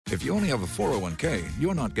If you only have a 401k,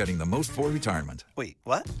 you're not getting the most for retirement. Wait,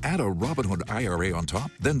 what? Add a Robinhood IRA on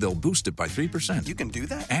top, then they'll boost it by 3%. You can do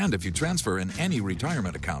that? And if you transfer in any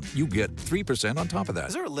retirement account, you get 3% on top of that.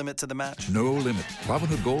 Is there a limit to the match? No limit.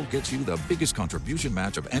 Robinhood Gold gets you the biggest contribution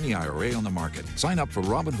match of any IRA on the market. Sign up for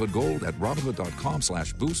Robinhood Gold at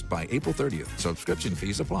Robinhood.com/boost by April 30th. Subscription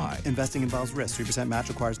fees apply. Investing involves risk. 3% match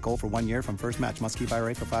requires gold for 1 year from first match. Must keep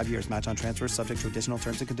IRA for 5 years. Match on transfers subject to additional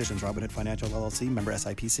terms and conditions. Robinhood Financial LLC, member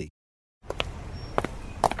SIPC.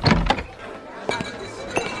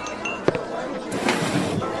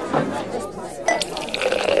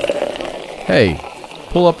 Hey,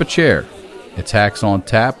 pull up a chair. It's Hacks on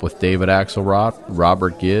Tap with David Axelrod,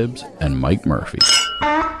 Robert Gibbs, and Mike Murphy.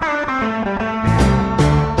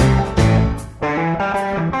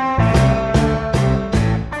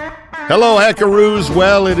 Hello, Hackaroos.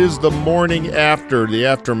 Well, it is the morning after, the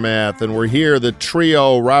aftermath, and we're here, the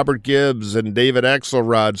trio, Robert Gibbs and David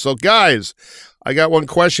Axelrod. So, guys, I got one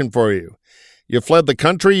question for you. You fled the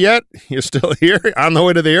country yet? You're still here on the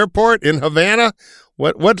way to the airport in Havana?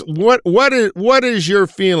 What is your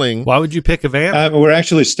feeling? Why would you pick Havana? We're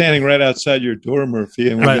actually standing right outside your door, Murphy,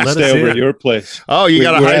 and we're going to stay over at your place. Oh, you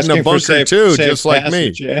got to hide in a bunker too, just like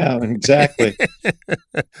me. Yeah, exactly.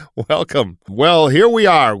 Welcome. Well, here we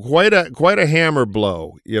are. Quite a hammer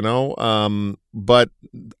blow, you know. But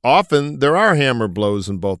often there are hammer blows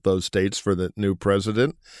in both those states for the new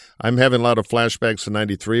president. I'm having a lot of flashbacks to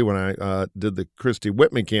 '93 when I did the Christie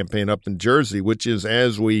Whitman campaign up in Jersey, which is,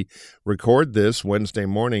 as we record this Wednesday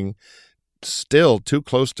morning, still too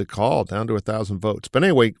close to call, down to 1,000 votes. But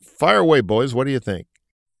anyway, fire away, boys. What do you think?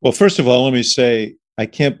 Well, first of all, let me say I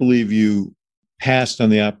can't believe you passed on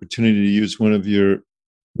the opportunity to use one of your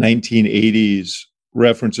 1980s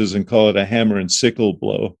references and call it a hammer and sickle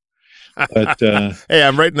blow. But hey,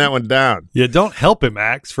 I'm writing that one down. Yeah, don't help him,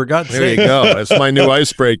 Axe. For God's sake. There you go. That's my new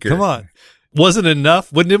icebreaker. Come on. Wasn't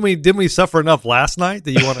enough? Didn't we suffer enough last night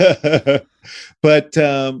that you want to? But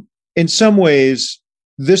in some ways,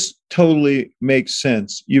 this totally makes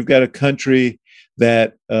sense. You've got a country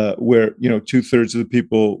that where 2/3 of the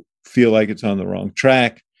people feel like it's on the wrong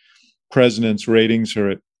track. President's ratings are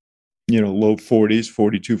at low 40s,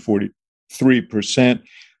 42, 43%.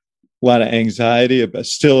 A lot of anxiety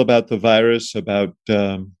still about the virus, about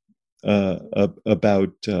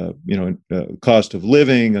cost of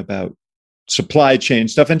living, about supply chain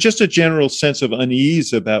stuff, and just a general sense of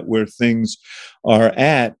unease about where things are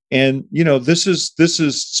at. And this is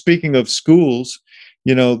speaking of schools.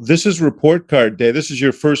 This is report card day. This is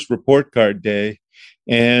your first report card day,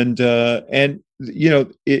 and it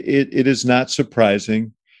is not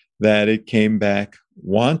surprising that it came back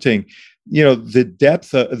wanting. The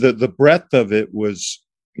depth, the breadth of it was,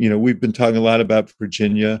 we've been talking a lot about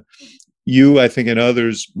Virginia. You, I think, and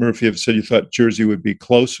others, Murphy, have said you thought Jersey would be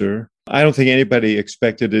closer. I don't think anybody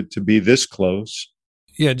expected it to be this close.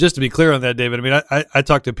 Yeah, just to be clear on that, David, I mean, I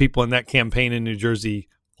talked to people in that campaign in New Jersey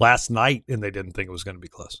last night, and they didn't think it was going to be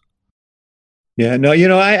close. Yeah, no,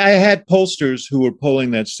 I had pollsters who were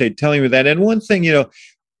polling that state telling me that. And one thing,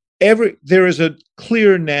 there is a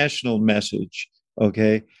clear national message,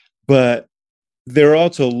 okay? But there are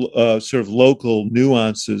also sort of local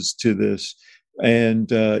nuances to this. And,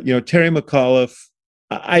 Terry McAuliffe,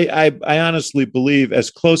 I honestly believe, as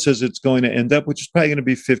close as it's going to end up, which is probably going to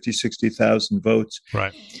be 50, 60,000 votes.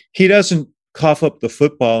 Right. He doesn't cough up the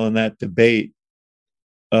football in that debate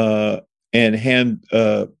and hand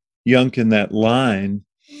Youngkin that line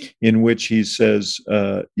in which he says,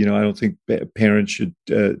 I don't think parents should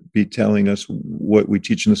be telling us what we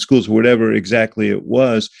teach in the schools, whatever exactly it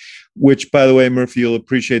was, which, by the way, Murphy, you'll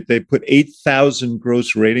appreciate, they put 8,000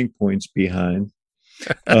 gross rating points behind.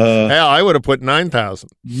 Hell, I would have put 9,000.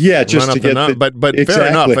 Yeah, just to get but exactly. Fair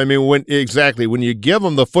enough. I mean, when you give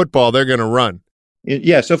them the football, they're going to run.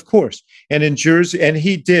 Yes, of course. And in Jersey, and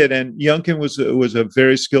he did, and Youngkin was a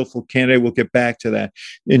very skillful candidate. We'll get back to that.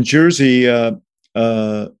 In Jersey,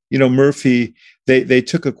 Murphy, they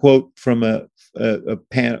took a quote from an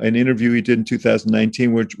interview he did in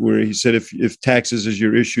 2019, where he said, if taxes is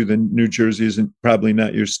your issue, then New Jersey isn't probably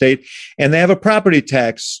not your state. And they have a property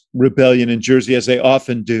tax rebellion in Jersey, as they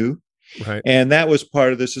often do. Right. And that was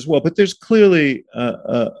part of this as well. But there's clearly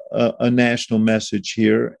a national message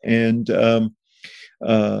here. And,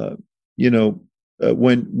 when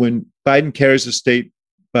Biden carries the state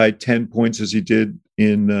by 10 points, as he did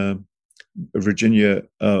in Virginia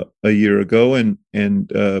a year ago, and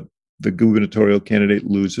the gubernatorial candidate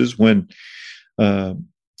loses, when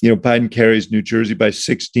Biden carries New Jersey by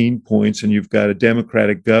 16 points, and you've got a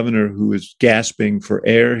Democratic governor who is gasping for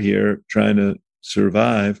air here, trying to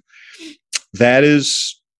survive. That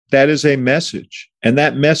is that is a message. And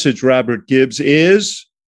that message, Robert Gibbs, is...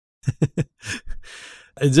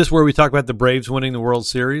 Is this where we talk about the Braves winning the World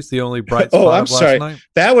Series, the only bright spot I'm of last sorry. night?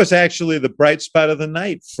 That was actually the bright spot of the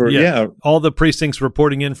night. All the precincts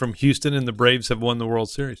reporting in from Houston, and the Braves have won the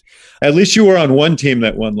World Series. At least you were on one team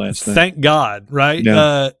that won last night. Thank God, right?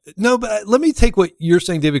 Yeah. No, but let me take what you're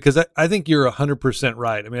saying, David, because I think you're 100%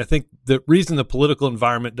 right. I mean, I think the reason the political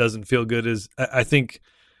environment doesn't feel good is I think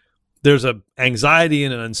there's a anxiety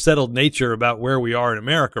and an unsettled nature about where we are in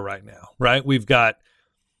America right now, right? We've got,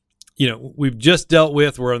 we've just dealt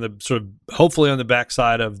with, we're on the sort of hopefully on the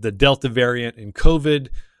backside of the Delta variant and COVID,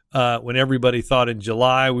 when everybody thought in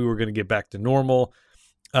July we were going to get back to normal.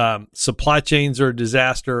 Supply chains are a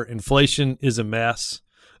disaster. Inflation is a mess.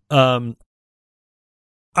 I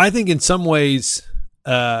think in some ways,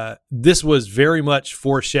 this was very much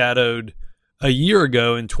foreshadowed a year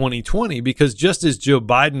ago in 2020, because just as Joe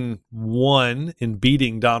Biden won in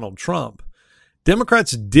beating Donald Trump,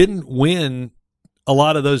 Democrats didn't win a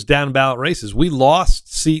lot of those down ballot races. We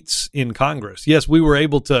lost seats in Congress. Yes, we were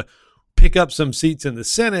able to pick up some seats in the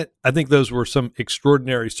Senate. I think those were some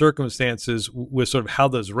extraordinary circumstances with sort of how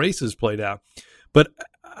those races played out. But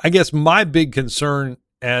I guess my big concern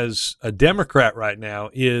as a Democrat right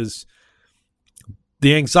now is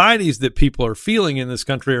the anxieties that people are feeling in this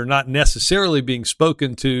country are not necessarily being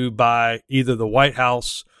spoken to by either the White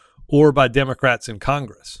House or by Democrats in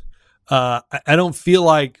Congress. I don't feel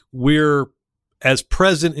like we're as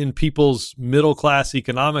present in people's middle-class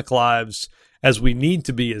economic lives as we need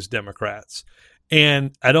to be as Democrats.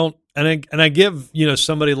 And I give,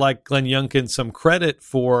 somebody like Glenn Youngkin some credit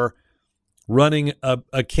for running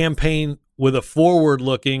a campaign with a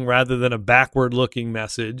forward-looking rather than a backward-looking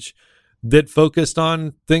message that focused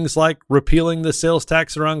on things like repealing the sales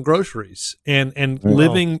tax around groceries and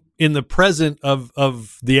living in the present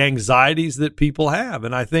of the anxieties that people have.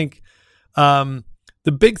 And I think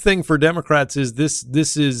the big thing for Democrats is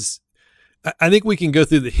this is, I think we can go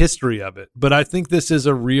through the history of it, but I think this is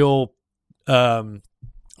a real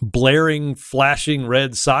blaring, flashing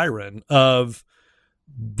red siren of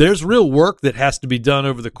there's real work that has to be done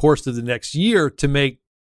over the course of the next year to make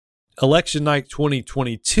election night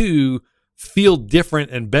 2022 feel different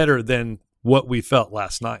and better than what we felt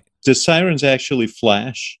last night. Do sirens actually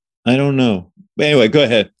flash? I don't know. Anyway, go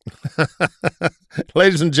ahead.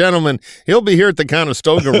 Ladies and gentlemen, he'll be here at the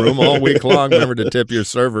Conestoga Room all week long. Remember to tip your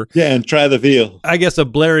server. Yeah, and try the veal. I guess a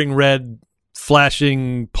blaring red,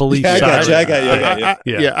 flashing police siren. I got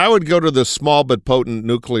you. I would go to the small but potent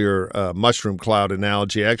nuclear mushroom cloud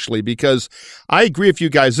analogy, actually, because I agree with you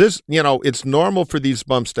guys. This, it's normal for these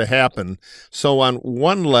bumps to happen. So on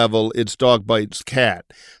one level, it's dog bites cat.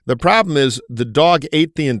 The problem is the dog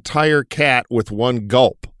ate the entire cat with one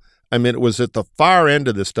gulp. I mean, it was at the far end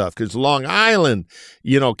of this stuff because Long Island,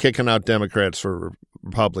 kicking out Democrats for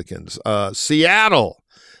Republicans. Seattle,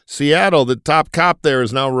 the top cop there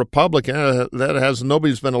is now a Republican.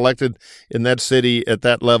 Nobody's been elected in that city at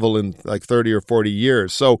that level in like 30 or 40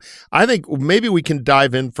 years. So I think maybe we can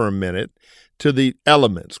dive in for a minute to the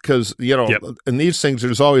elements because, in these things,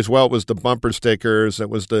 there's always, it was the bumper stickers. It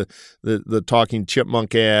was the talking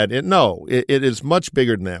chipmunk ad. It is much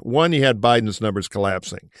bigger than that. One, you had Biden's numbers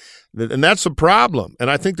collapsing. And that's a problem. And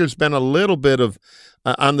I think there's been a little bit of,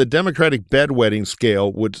 on the Democratic bedwetting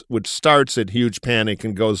scale, which starts at huge panic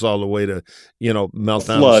and goes all the way to,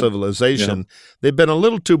 meltdown of civilization. Yeah. They've been a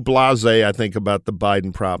little too blasé, I think, about the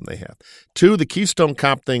Biden problem they have. Two, the Keystone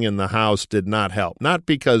Cop thing in the House did not help. Not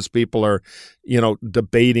because people are,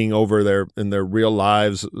 debating over in their real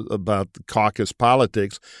lives about caucus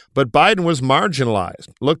politics, but Biden was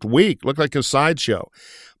marginalized, looked weak, looked like a sideshow.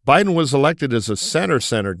 Biden was elected as a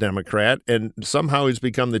center Democrat, and somehow he's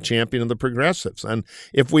become the champion of the progressives. And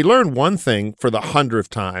if we learn one thing for the 100th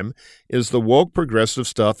time is the woke progressive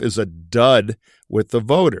stuff is a dud with the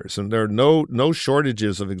voters. And there are no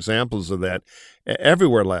shortages of examples of that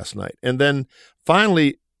everywhere last night. And then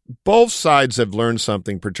finally, both sides have learned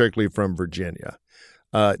something, particularly from Virginia.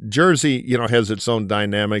 Jersey, has its own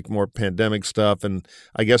dynamic, more pandemic stuff, and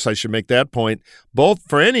I guess I should make that point. Both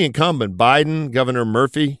for any incumbent, Biden, Governor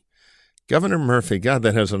Murphy, God,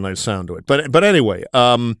 that has a nice sound to it. But anyway,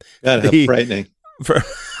 how frightening.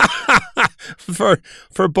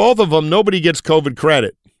 For both of them, nobody gets COVID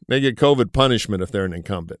credit. They get COVID punishment if they're an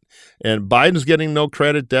incumbent. And Biden's getting no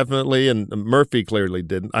credit, definitely, and Murphy clearly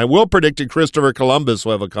didn't. I will predict that Christopher Columbus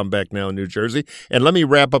will have a comeback now in New Jersey. And let me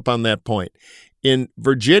wrap up on that point. In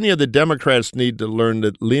Virginia, the Democrats need to learn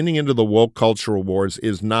that leaning into the woke cultural wars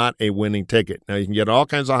is not a winning ticket. Now, you can get all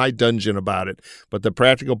kinds of high dudgeon about it, but the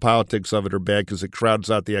practical politics of it are bad because it crowds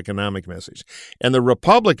out the economic message. And the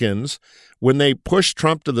Republicans, when they push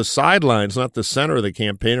Trump to the sidelines, not the center of the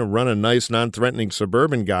campaign, and run a nice, non-threatening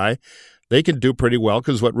suburban guy, they can do pretty well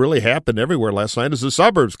because what really happened everywhere last night is the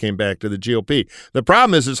suburbs came back to the GOP. The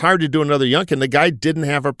problem is it's hard to do another Youngkin. The guy didn't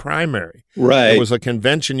have a primary. Right. It was a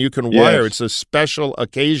convention you can wire. It's a special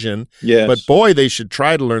occasion. Yes. But, boy, they should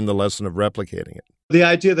try to learn the lesson of replicating it. The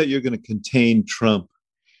idea that you're going to contain Trump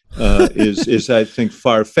is I think,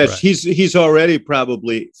 far-fetched. Right. He's already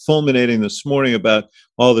probably fulminating this morning about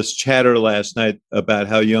all this chatter last night about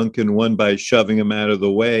how Youngkin won by shoving him out of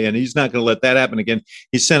the way, and he's not going to let that happen again.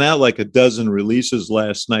 He sent out like a dozen releases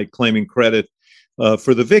last night claiming credit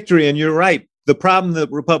for the victory, and you're right. The problem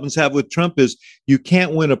that Republicans have with Trump is you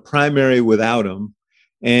can't win a primary without him,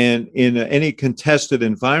 and in any contested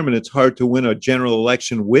environment, it's hard to win a general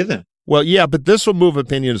election with him. Well, yeah, but this will move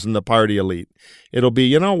opinions in the party elite. It'll be,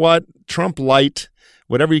 you know what, Trump light,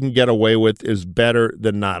 whatever you can get away with is better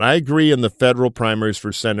than not. I agree in the federal primaries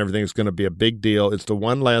for Senate, everything is going to be a big deal. It's the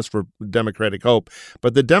one last for Democratic hope.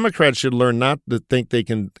 But the Democrats should learn not to think they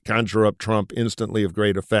can conjure up Trump instantly of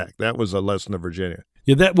great effect. That was a lesson of Virginia.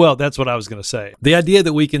 Yeah, that's what I was going to say. The idea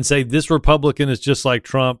that we can say this Republican is just like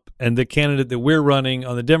Trump and the candidate that we're running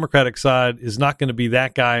on the Democratic side is not going to be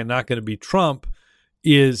that guy and not going to be Trump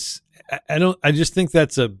is, I just think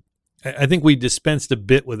I think we dispensed a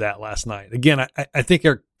bit with that last night. Again, I think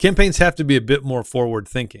our campaigns have to be a bit more forward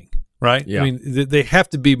thinking, right? Yeah. I mean, they have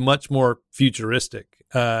to be much more futuristic.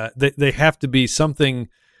 They have to be something.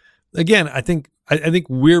 Again, I think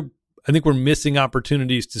we're missing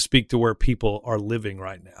opportunities to speak to where people are living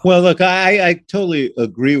right now. Well, look, I totally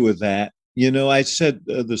agree with that. You know, I said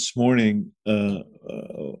this morning over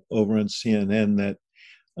on CNN that.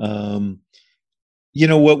 You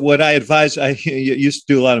know, what I advise, I used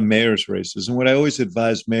to do a lot of mayor's races, and what I always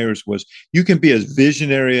advised mayors was you can be as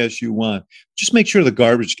visionary as you want. Just make sure the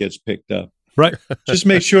garbage gets picked up. Right. Just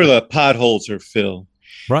make sure the potholes are filled.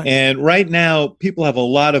 Right. And right now, people have a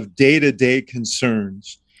lot of day-to-day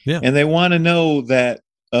concerns. Yeah. And they want to know that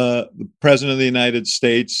the President of the United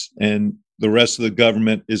States and the rest of the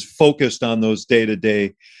government is focused on those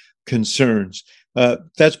day-to-day concerns.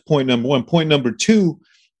 That's point number one. Point number two,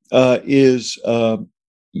 is,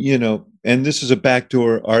 you know, and this is a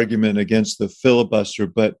backdoor argument against the filibuster,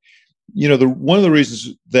 but, you know, one of the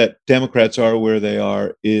reasons that Democrats are where they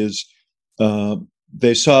are is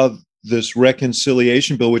they saw this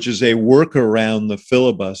reconciliation bill, which is a workaround the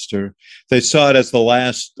filibuster. They saw it as the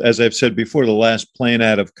last, as I've said before, the last plane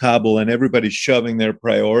out of Kabul, and everybody's shoving their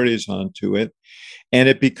priorities onto it. And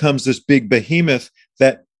it becomes this big behemoth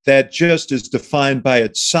that just is defined by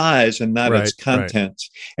its size and not its contents.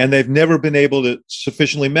 Right. And they've never been able to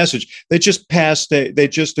sufficiently message. They just they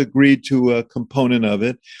just agreed to a component of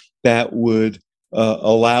it that would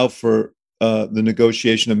allow for the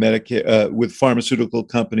negotiation of Medicare with pharmaceutical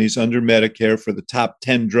companies under Medicare for the top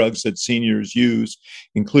 10 drugs that seniors use,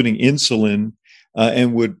 including insulin,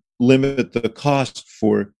 and would limit the cost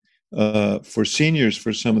for seniors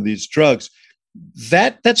for some of these drugs.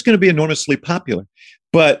 That's going to be enormously popular.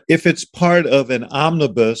 But if it's part of an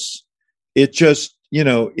omnibus, it just, you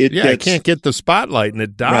know, it can't get the spotlight and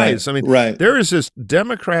it dies. Right, I mean, there is this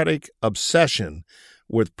Democratic obsession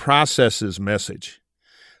with processes message.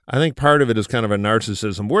 I think part of it is kind of a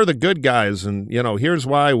narcissism. We're the good guys, and, you know, here's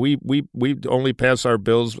why we only pass our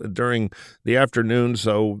bills during the afternoon,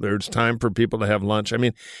 so there's time for people to have lunch. I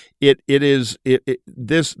mean, the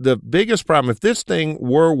biggest problem, if this thing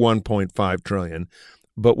were $1.5 trillion,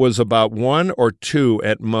 but was about one or two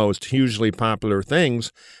at most hugely popular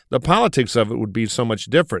things, the politics of it would be so much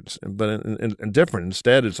different. But different.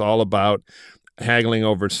 Instead, it's all about haggling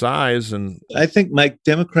over size. And I think, Mike,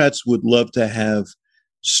 Democrats would love to have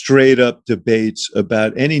straight up debates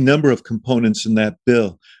about any number of components in that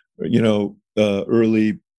bill. You know,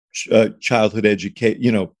 early childhood education,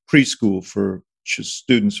 you know, preschool for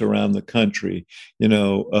students around the country. You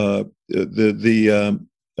know,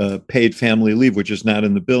 paid family leave, which is not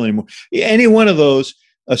in the bill anymore. Any one of those,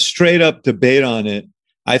 a straight up debate on it,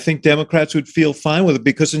 I think Democrats would feel fine with it,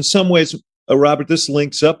 because in some ways, Robert, this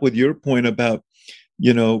links up with your point about,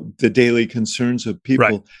 you know, the daily concerns of people.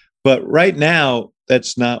 Right. But right now,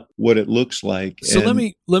 that's not what it looks like. So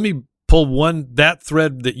let me pull that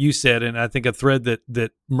thread that you said, and I think a thread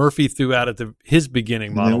that Murphy threw out at his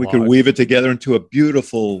beginning monologue. And then we could weave it together into a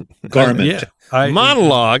beautiful garment.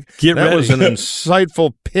 Monologue. Get that ready. was an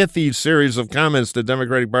insightful, pithy series of comments the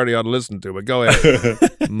Democratic Party ought to listen to. But go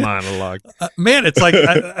ahead. Monologue. Man, it's like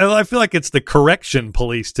I feel like it's the correction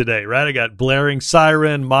police today, right? I got blaring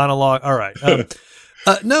siren, monologue. All right.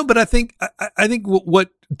 No, but I think what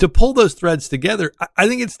to pull those threads together, I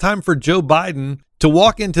think it's time for Joe Biden to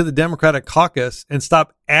walk into the Democratic caucus and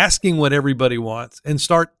stop asking what everybody wants and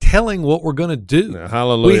start telling what we're going to do. Yeah,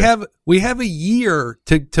 hallelujah. We have a year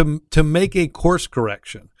to make a course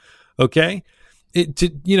correction. Okay,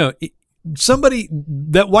 somebody,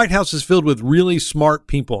 that White House is filled with really smart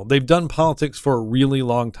people. They've done politics for a really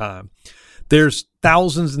long time. There's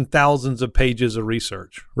thousands and thousands of pages of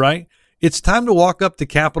research, right? It's time to walk up to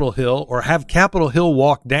Capitol Hill or have Capitol Hill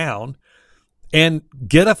walk down and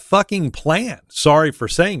get a fucking plan. Sorry for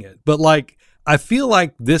saying it, but I feel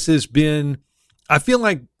like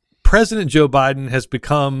President Joe Biden has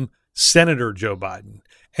become Senator Joe Biden.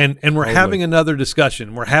 And we're having another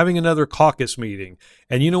discussion. We're having another caucus meeting.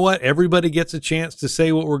 And you know what? Everybody gets a chance to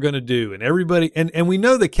say what we're going to do. And everybody, and we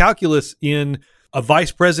know the calculus in a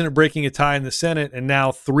vice president breaking a tie in the Senate and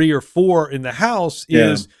now 3 or 4 in the House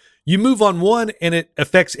is you move on one and it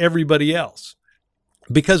affects everybody else.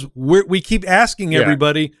 Because we keep asking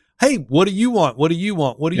everybody, hey, what do you want? What do you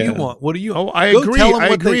want? What do you want? What do you want? Oh, I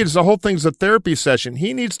agree. It's the whole thing's a therapy session.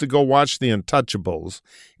 He needs to go watch The Untouchables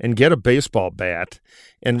and get a baseball bat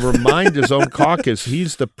and remind his own caucus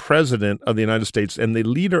he's the president of the United States and the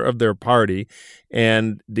leader of their party,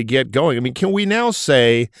 and to get going. I mean, can we now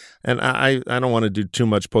say, and I don't want to do too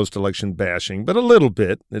much post-election bashing, but a little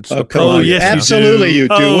bit. It's absolutely you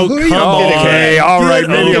do. Oh, who are you come on. Okay, all right,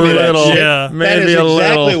 maybe a little. Yeah. Maybe that is a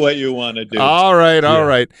little. exactly what you want to do. All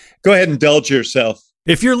right. Go ahead and indulge yourself.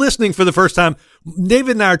 If you're listening for the first time,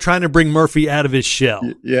 David and I are trying to bring Murphy out of his shell.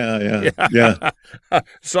 Yeah.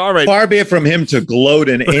 It's all right. Far be it from him to gloat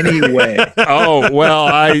in any way. Oh,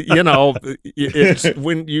 well, it's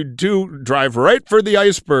when you do drive right for the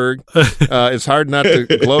iceberg, it's hard not to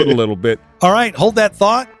gloat a little bit. All right, hold that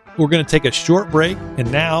thought. We're going to take a short break,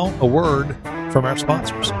 and now a word from our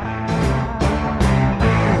sponsors.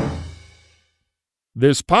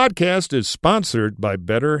 This podcast is sponsored by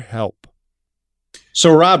BetterHelp.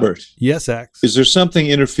 So, Robert. Yes, Axe. Is there something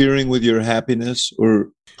interfering with your happiness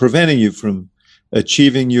or preventing you from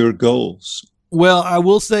achieving your goals? Well, I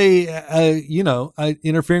will say,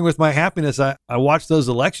 interfering with my happiness, I watched those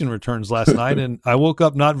election returns last night, and I woke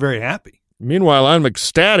up not very happy. Meanwhile, I'm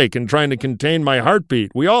ecstatic and trying to contain my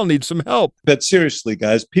heartbeat. We all need some help. But seriously,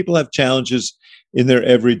 guys, people have challenges in their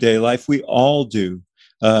everyday life. We all do.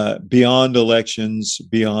 Beyond elections,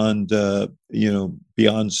 beyond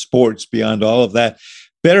sports, beyond all of that.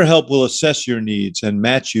 BetterHelp will assess your needs and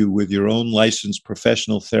match you with your own licensed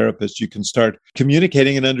professional therapist. You can start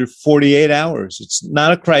communicating in under 48 hours. It's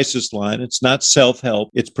not a crisis line. It's not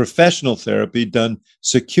self-help. It's professional therapy done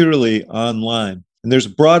securely online. And there's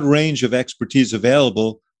a broad range of expertise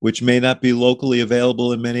available, which may not be locally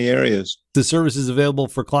available in many areas. The service is available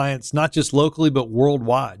for clients not just locally, but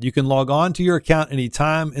worldwide. You can log on to your account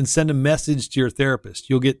anytime and send a message to your therapist.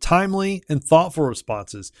 You'll get timely and thoughtful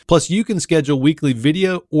responses. Plus, you can schedule weekly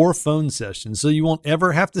video or phone sessions, so you won't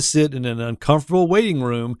ever have to sit in an uncomfortable waiting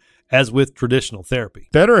room as with traditional therapy.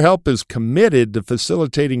 BetterHelp is committed to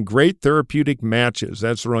facilitating great therapeutic matches.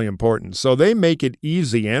 That's really important. So they make it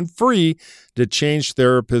easy and free to change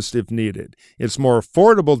therapists if needed. It's more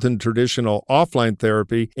affordable than traditional offline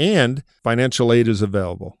therapy, and financial aid is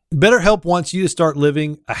available. BetterHelp wants you to start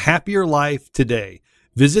living a happier life today.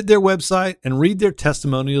 Visit their website and read their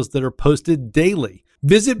testimonials that are posted daily.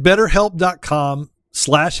 Visit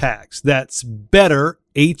BetterHelp.com/hacks. That's better,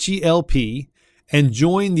 H-E-L-P, and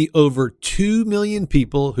join the over 2 million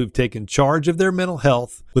people who've taken charge of their mental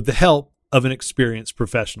health with the help of an experienced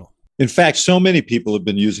professional. In fact, so many people have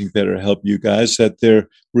been using BetterHelp, you guys, that they're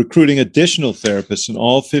recruiting additional therapists in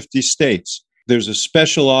all 50 states. There's a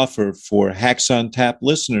special offer for Hacks on Tap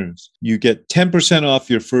listeners. You get 10% off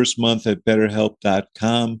your first month at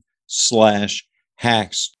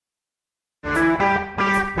BetterHelp.com/hacks.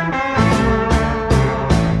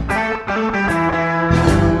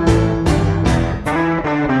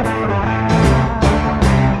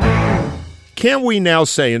 can we now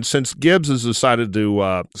say, and since Gibbs has decided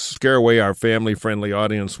to scare away our family-friendly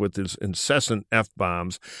audience with his incessant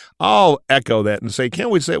F-bombs, I'll echo that and say,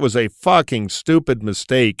 can we say it was a fucking stupid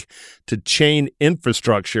mistake to chain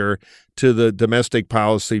infrastructure to the domestic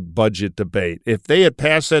policy budget debate? If they had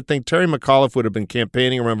passed that thing, Terry McAuliffe would have been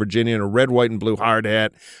campaigning around Virginia in a red, white, and blue hard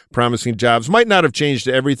hat, promising jobs. Might not have changed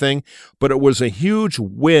everything, but it was a huge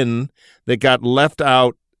win that got left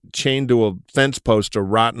out, chained to a fence post to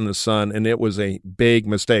rot in the sun, and it was a big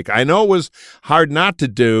mistake. I know it was hard not to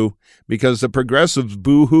do because the progressives,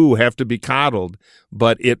 boo-hoo, have to be coddled,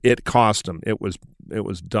 but it cost them. It was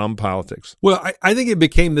dumb politics. Well, I think it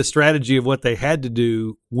became the strategy of what they had to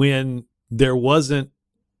do when there wasn't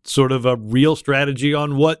sort of a real strategy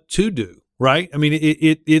on what to do, right? I mean,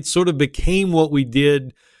 it sort of became what we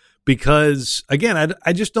did because, again,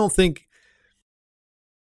 I just don't think –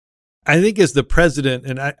 I think as the president,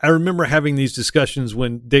 and I remember having these discussions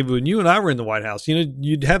when, David, when you and I were in the White House,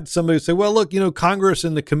 you'd have somebody say, well, look, Congress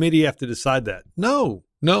and the committee have to decide that. No,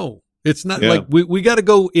 it's not like we got to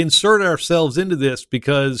go insert ourselves into this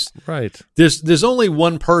because there's only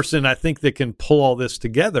one person I think that can pull all this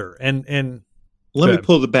together. And let me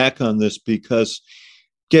pull the back on this because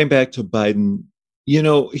getting back to Biden,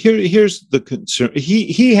 here's the concern.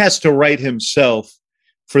 He has to right himself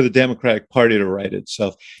for the Democratic Party to right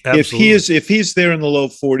itself. Absolutely. If he's there in the low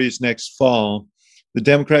 40s next fall, the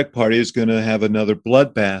Democratic Party is going to have another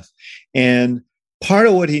bloodbath. And part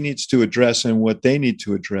of what he needs to address and what they need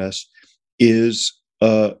to address is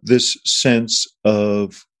this sense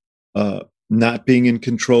of not being in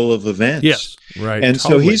control of events. Yes, right. And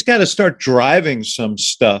totally. So he's got to start driving some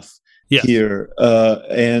stuff here. I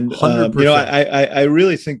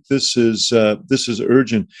really think this is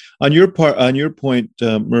urgent. On your point,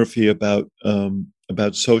 Murphy, about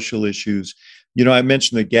social issues. I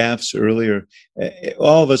mentioned the gaffes earlier.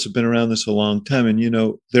 All of us have been around this a long time, and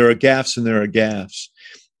there are gaffes and there are gaffes.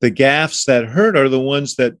 The gaffes that hurt are the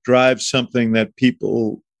ones that drive something that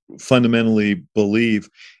people fundamentally believe.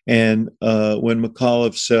 And when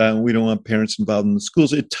McAuliffe said, we don't want parents involved in the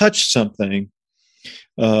schools, it touched something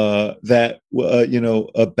about the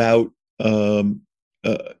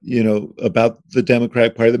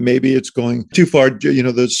Democratic Party, that maybe it's going too far,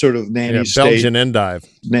 the sort of nanny state, Belgian endive,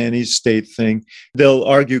 nanny state thing. They'll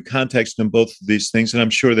argue context in both of these things, and I'm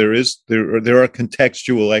sure there are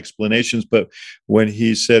contextual explanations. But when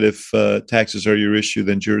he said, if taxes are your issue,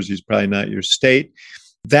 then Jersey's probably not your state,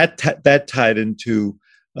 that tied into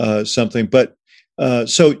something. But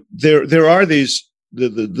so there are these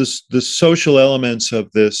the social elements of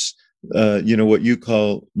this. What you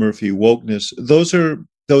call, Murphy, wokeness. Those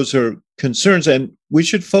are concerns, and we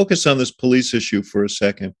should focus on this police issue for a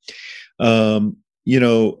second. The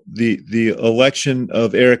election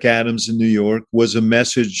of Eric Adams in New York was a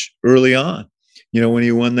message early on. When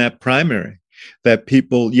he won that primary, that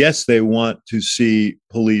people, yes, they want to see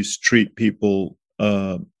police treat people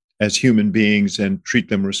as human beings and treat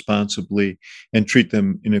them responsibly and treat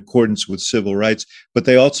them in accordance with civil rights, but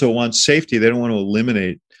they also want safety. They don't want to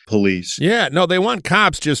eliminate police. Yeah, no, they want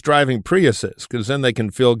cops just driving Priuses because then they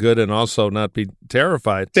can feel good and also not be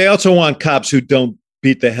terrified. They also want cops who don't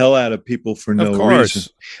beat the hell out of people for no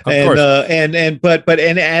reason. But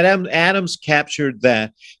Adams captured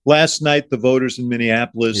that. Last night, the voters in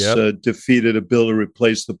Minneapolis defeated a bill to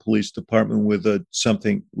replace the police department with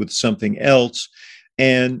something else.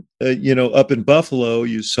 And up in Buffalo,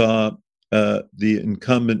 you saw the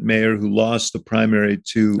incumbent mayor who lost the primary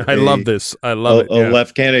to I love it. A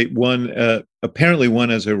left candidate, apparently won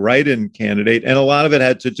as a write-in candidate, and a lot of it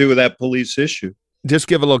had to do with that police issue. Just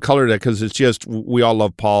give a little color to that because it's just, we all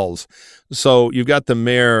love Pauls. So you've got the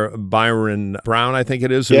mayor, Byron Brown, I think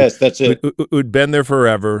it is. Yes, that's it. Who'd been there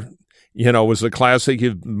forever. Was a classic,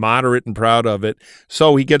 he's moderate and proud of it.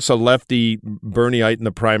 So he gets a lefty Bernieite in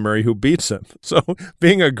the primary who beats him. So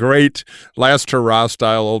being a great last hurrah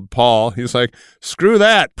style old Paul, he's like, screw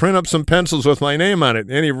that, print up some pencils with my name on it.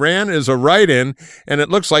 And he ran as a write-in, and it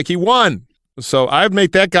looks like he won. So I'd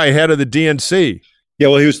make that guy head of the DNC. Yeah,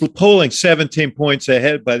 well, he was polling 17 points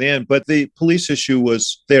ahead by the end, but the police issue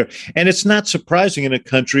was there. And it's not surprising in a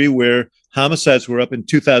country where homicides were up in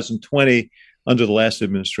 2020 under the last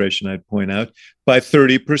administration, I'd point out, by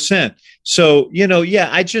 30%. So,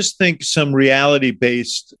 I just think some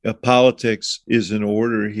reality-based politics is in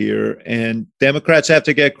order here, and Democrats have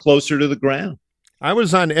to get closer to the ground. I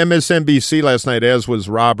was on MSNBC last night, as was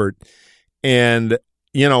Robert, and,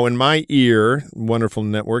 in my ear, wonderful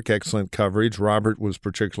network, excellent coverage. Robert was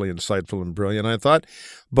particularly insightful and brilliant, I thought.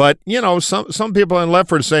 But, some people on the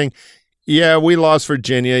left were saying, Yeah, we lost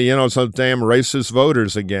Virginia, some damn racist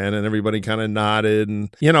voters again, and everybody kind of nodded.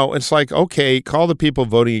 And, it's like, okay, call the people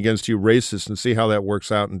voting against you racist and see how that works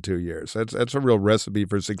out in 2 years. That's a real recipe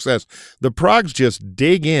for success. The progs just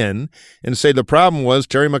dig in and say the problem was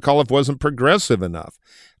Terry McAuliffe wasn't progressive enough.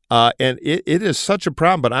 And it is such a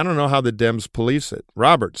problem, but I don't know how the Dems police it.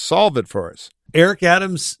 Robert, solve it for us. Eric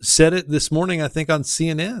Adams said it this morning, I think, on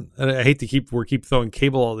CNN. And I hate to keep throwing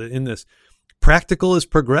cable all in this. Practical is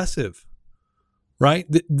progressive, right?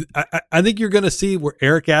 I think you're going to see where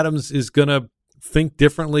Eric Adams is going to think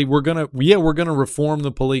differently. We're going to reform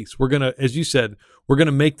the police. We're going to, as you said, we're going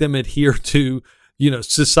to make them adhere to,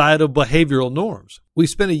 societal behavioral norms. We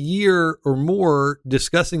spent a year or more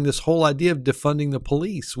discussing this whole idea of defunding the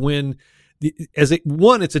police when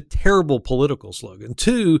one, it's a terrible political slogan.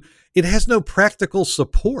 Two, it has no practical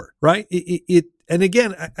support, right? And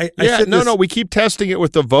again, we keep testing it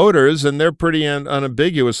with the voters, and they're pretty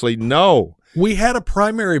unambiguously no. We had a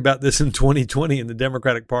primary about this in 2020 in the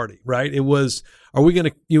Democratic Party, right? It was, are we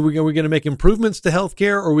going to make improvements to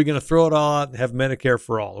healthcare, or are we going to throw it all out and have Medicare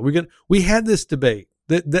for all? We had this debate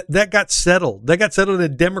that got settled. That got settled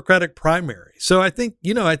in a Democratic primary. So I think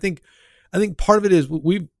part of it is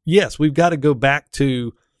we've got to go back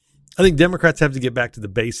to, I think Democrats have to get back to the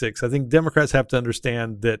basics. I think Democrats have to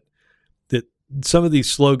understand that some of these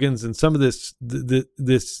slogans and some of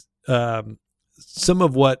some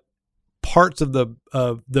of what parts of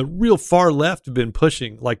the real far left have been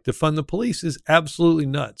pushing, like defund the police, is absolutely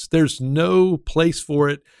nuts. There's no place for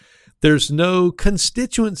it. There's no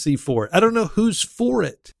constituency for it. I don't know who's for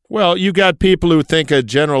it. Well, you got people who think a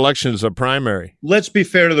general election is a primary. Let's be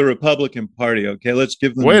fair to the Republican Party, okay? Let's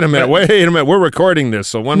give them. Wait a minute. We're recording this,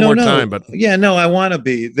 so one more time. But I want to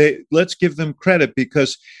be. Let's give them credit,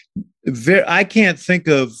 because I can't think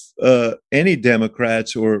of any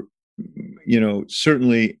Democrats, or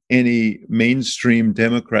certainly any mainstream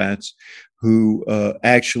Democrats who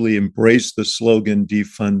actually embrace the slogan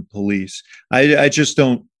 "defund police." I just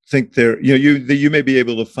don't think they're, you may be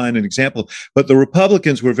able to find an example, but the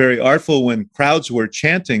Republicans were very artful when crowds were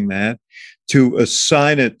chanting that to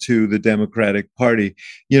assign it to the Democratic Party.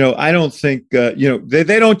 I don't think,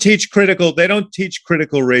 they don't teach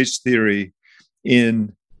critical race theory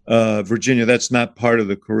in Virginia. That's not part of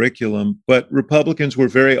the curriculum, but Republicans were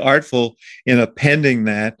very artful in appending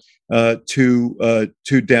that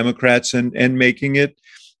to Democrats and making it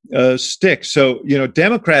stick. So,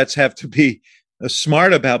 Democrats have to be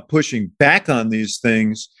smart about pushing back on these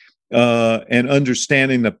things and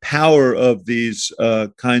understanding the power of these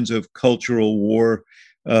kinds of cultural war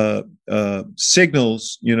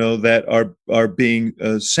signals, that are being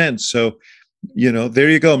sent. So, there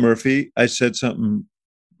you go, Murphy. I said something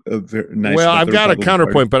very nice. Well, I've got a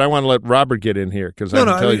counterpoint, but I want to let Robert get in here because I can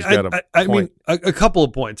tell he's got a point. I mean, a couple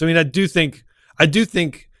of points. I mean, I do think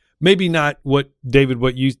maybe not what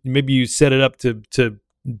you set it up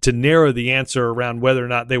to narrow the answer around whether or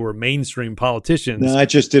not they were mainstream politicians. No, I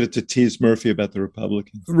just did it to tease Murphy about the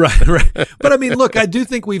Republicans. Right. But I mean, look, I do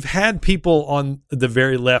think we've had people on the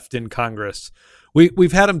very left in Congress.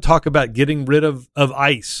 We've had them talk about getting rid of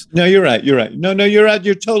ICE. No, you're right. No, you're right.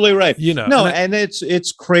 You're totally right. And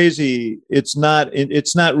it's crazy. It's not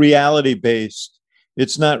reality based.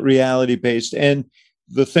 It's not reality based. And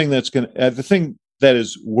the thing that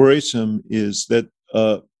is worrisome is that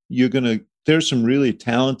there's some really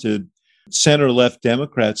talented center-left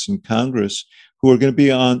Democrats in Congress who are going to be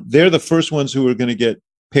they're the first ones who are going to get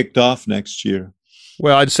picked off next year.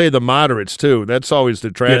 Well, I'd say the moderates, too. That's always the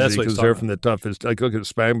tragedy because they're from the toughest. Like, look at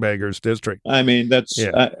Spangbager's district. I mean,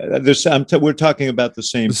 we're talking about the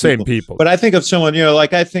same people. But I think of someone,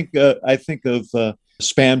 I think of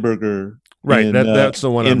Spanberger. Right, that's the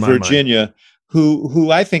one in Virginia, who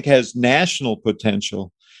I think has national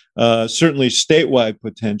potential, certainly statewide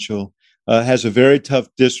potential. Has a very tough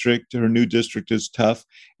district. Her new district is tough.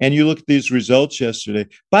 And you look at these results yesterday.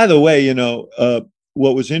 By the way,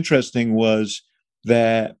 what was interesting was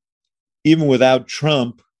that even without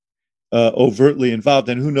Trump overtly involved,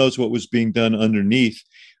 and who knows what was being done underneath,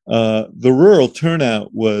 the rural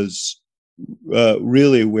turnout was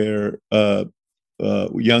really where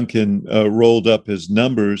Youngkin rolled up his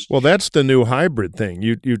numbers. Well, that's the new hybrid thing.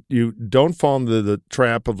 You don't fall into the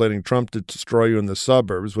trap of letting Trump destroy you in the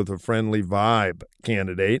suburbs with a friendly vibe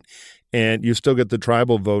candidate, and you still get the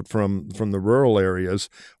tribal vote from the rural areas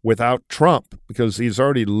without Trump because he's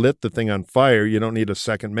already lit the thing on fire. You don't need a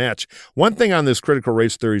second match. One thing on this critical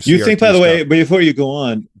race theory. You think, by the way, before you go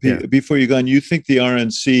on, you think the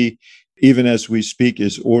RNC, even as we speak,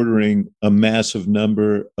 is ordering a massive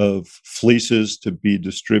number of fleeces to be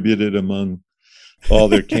distributed among all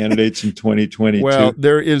their candidates in 2022. Well,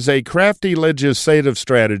 there is a crafty legislative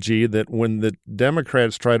strategy that when the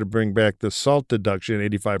Democrats try to bring back the SALT deduction,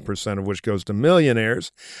 85% of which goes to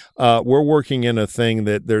millionaires, we're working in a thing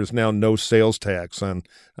that there's now no sales tax on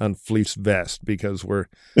fleece vest because we're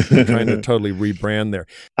trying to totally rebrand there.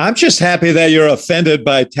 I'm just happy that you're offended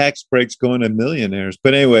by tax breaks going to millionaires.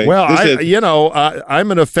 But anyway, well,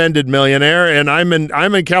 I'm an offended millionaire, and I'm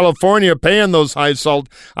in California paying those high SALT.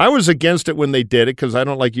 I was against it when they did it because I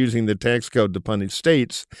don't like using the tax code to punish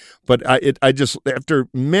states. But I just after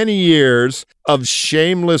many years of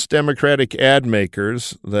shameless Democratic ad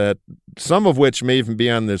makers, that some of which may even be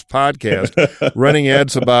on this podcast, running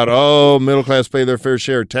ads about middle class pay their fair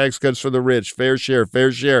share, tax cuts for the rich, fair share,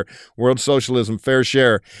 world socialism, fair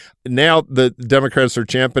share. Now the Democrats are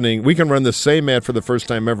championing. We can run the same ad for the first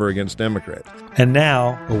time ever against Democrats. And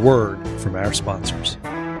now a word from our sponsors.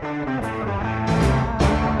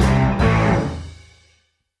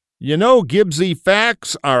 You know, Gibbsy,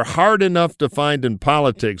 facts are hard enough to find in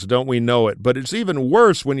politics, don't we know it? But it's even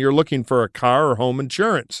worse when you're looking for a car or home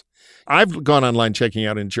insurance. I've gone online checking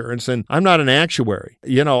out insurance, and I'm not an actuary.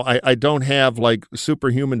 You know, I don't have like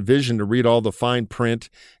superhuman vision to read all the fine print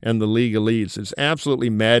and the legalese. It's absolutely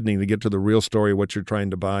maddening to get to the real story of what you're trying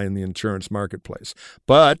to buy in the insurance marketplace.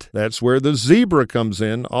 But that's where the Zebra comes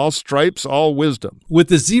in, all stripes, all wisdom. With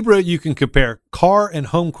the Zebra, you can compare car and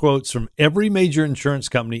home quotes from every major insurance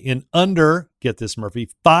company in under, get this, Murphy,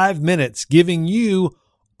 5 minutes, giving you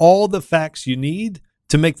all the facts you need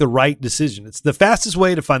to make the right decision. It's the fastest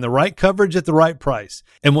way to find the right coverage at the right price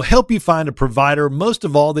and will help you find a provider, most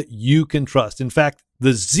of all, that you can trust. In fact,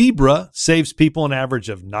 the Zebra saves people an average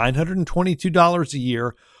of $922 a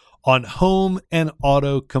year on home and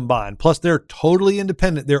auto combined. Plus, they're totally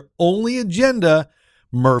independent. Their only agenda,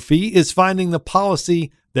 Murphy, is finding the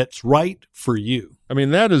policy that's right for you. I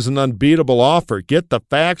mean, that is an unbeatable offer. Get the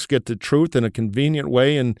facts, get the truth in a convenient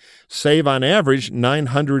way, and save on average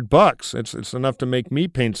 $900. It's enough to make me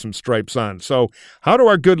paint some stripes on. So how do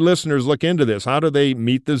our good listeners look into this? How do they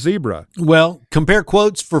meet the Zebra? Well, compare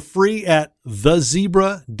quotes for free at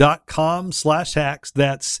thezebra.com/hacks.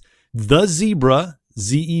 That's thezebra,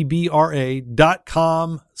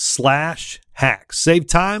 ZEBRA.com/hacks. Save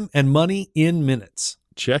time and money in minutes.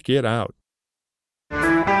 Check it out.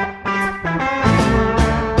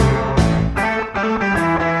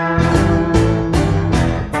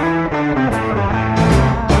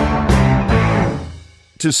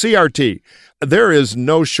 To CRT, there is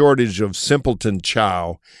no shortage of simpleton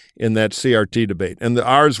chow in that CRT debate, and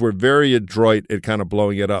ours were very adroit at kind of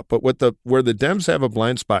blowing it up. But where the Dems have a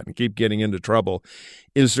blind spot and keep getting into trouble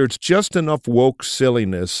is there's just enough woke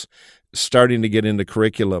silliness starting to get into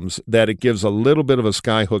curriculums that it gives a little bit of a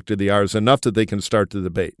skyhook to the R's, enough that they can start the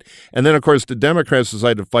debate. And then, of course, the Democrats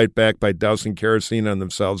decide to fight back by dousing kerosene on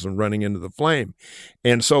themselves and running into the flame.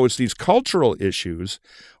 And so it's these cultural issues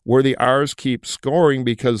where the R's keep scoring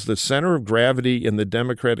because the center of gravity in the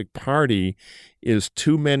Democratic Party is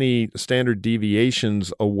too many standard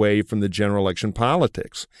deviations away from the general election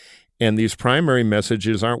politics. And these primary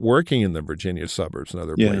messages aren't working in the Virginia suburbs and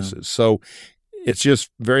other places. So it's just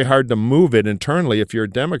very hard to move it internally if you're a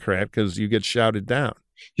Democrat because you get shouted down.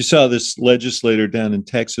 You saw this legislator down in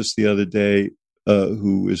Texas the other day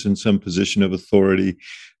who is in some position of authority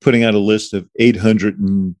putting out a list of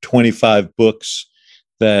 825 books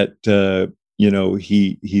that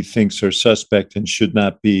he thinks are suspect and should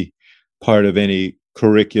not be part of any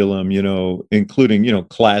curriculum, including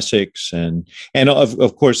classics and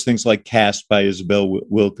of course things like Caste by Isabel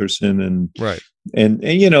Wilkerson and right and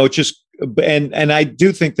just. And I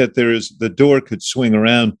do think that the door could swing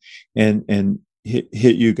around and hit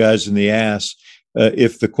you guys in the ass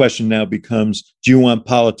if the question now becomes, do you want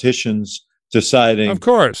politicians deciding? Of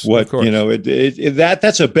course,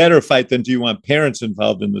 that's a better fight than do you want parents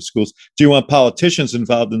involved in the schools? Do you want politicians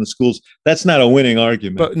involved in the schools? That's not a winning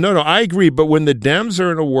argument. But no, I agree. But when the Dems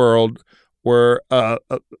are in a world where a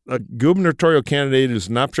gubernatorial candidate is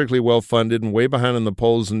not particularly well-funded and way behind in the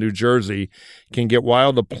polls in New Jersey can get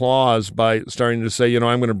wild applause by starting to say, I'm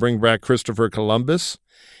going to bring back Christopher Columbus,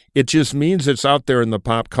 it just means it's out there in the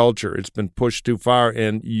pop culture. It's been pushed too far,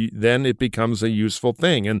 and then it becomes a useful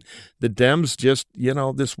thing. And the Dems just,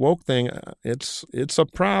 this woke thing, it's a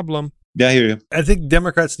problem. Yeah, I hear you. I think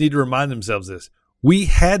Democrats need to remind themselves this. We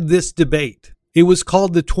had this debate. It was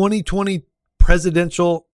called the 2020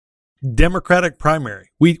 presidential Democratic primary.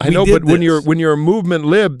 I know, but when you're a movement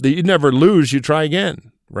lib, you never lose. You try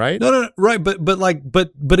again, right? No, right.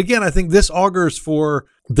 But again, I think this augurs for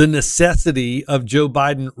the necessity of Joe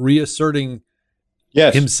Biden reasserting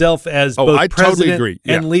Yes. himself as Oh, both I totally president agree.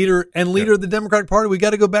 and Yeah. leader of the Democratic Party. We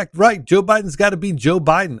got to go back. Right. Joe Biden's got to be Joe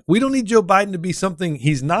Biden. We don't need Joe Biden to be something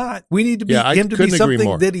he's not. We need to be I him to be couldn't agree something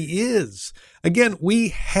more. that he is. Again, we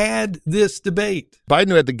had this debate.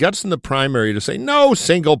 Biden had the guts in the primary to say, no,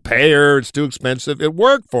 single payer, it's too expensive. It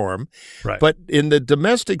worked for him. Right. But in the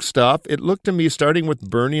domestic stuff, it looked to me, starting with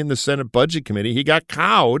Bernie in the Senate Budget Committee, he got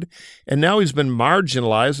cowed, and now he's been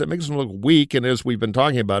marginalized. That makes him look weak, and as we've been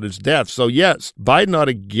talking about, his death. So, yes, Biden ought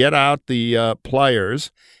to get out the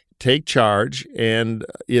pliers, take charge, and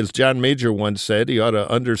as John Major once said, he ought to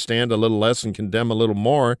understand a little less and condemn a little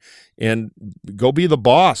more and go be the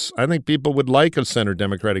boss. I think people would like a center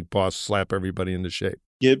Democratic boss slap everybody into shape.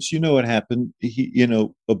 Gibbs, you know what happened?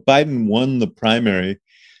 Biden won the primary,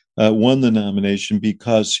 won the nomination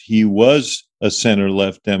because he was a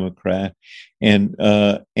center-left Democrat, and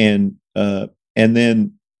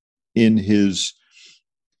then in his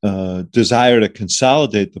desire to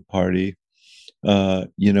consolidate the party,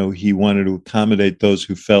 he wanted to accommodate those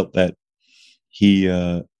who felt that he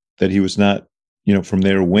was not, from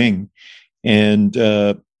their wing, and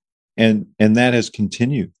that has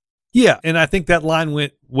continued. Yeah, and I think that line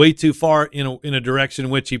went way too far in a direction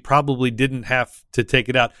in which he probably didn't have to take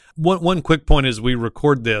it out. One quick point as we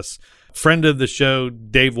record this, friend of the show,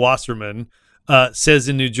 Dave Wasserman, says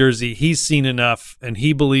in New Jersey he's seen enough and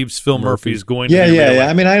he believes Phil Murphy is going to be reelected.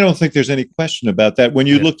 I mean, I don't think there's any question about that. When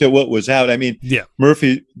you looked at what was out, I mean,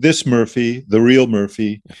 Murphy, the real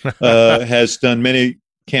Murphy, has done many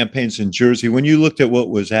campaigns in Jersey. When you looked at what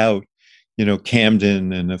was out,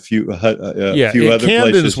 Camden and a few other Camden's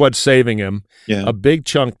places. what's saving him. Yeah. A big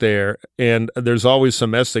chunk there, and there's always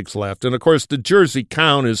some Essex left. And, of course, the Jersey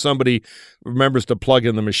count is somebody remembers to plug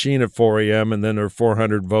in the machine at 4 a.m., and then there are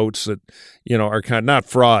 400 votes that, are kind of not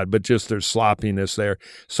fraud, but just there's sloppiness there.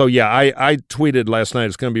 So, I tweeted last night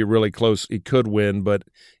it's going to be really close. He could win, but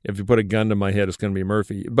if you put a gun to my head, it's going to be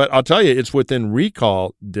Murphy. But I'll tell you, it's within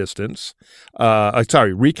recall distance.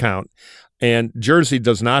 Recount. And Jersey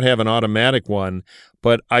does not have an automatic one,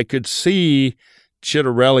 but I could see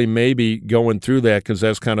Chitterelli maybe going through that because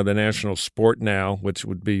that's kind of the national sport now, which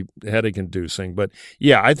would be headache-inducing. But,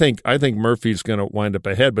 I think Murphy's going to wind up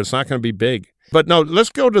ahead, but it's not going to be big. But, no, let's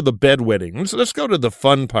go to the bedwetting. Let's go to the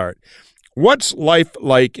fun part. What's life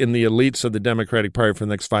like in the elites of the Democratic Party for the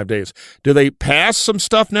next 5 days? Do they pass some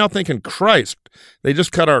stuff now thinking, Christ, they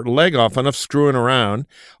just cut our leg off, enough screwing around?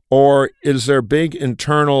 Or is there big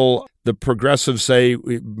internal, the progressives say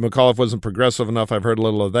McAuliffe wasn't progressive enough, I've heard a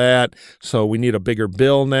little of that, so we need a bigger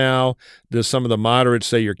bill now? Does some of the moderates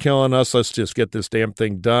say you're killing us, let's just get this damn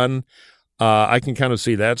thing done? I can kind of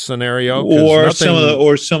see that scenario. Or some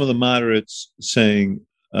of the moderates saying,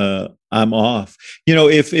 I'm off.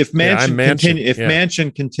 If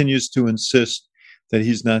Manchin continues to insist that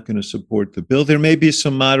he's not going to support the bill, there may be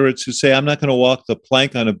some moderates who say, I'm not going to walk the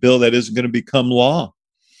plank on a bill that isn't going to become law.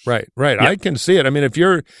 Right. Yep. I can see it. I mean, if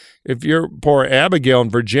you're poor Abigail in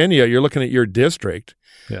Virginia, you're looking at your district,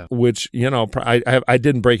 which, I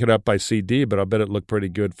didn't break it up by CD, but I bet it looked pretty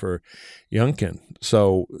good for Youngkin.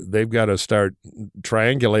 So they've got to start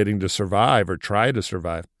triangulating to survive or try to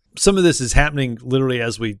survive. Some of this is happening literally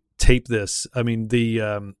as we tape this. I mean,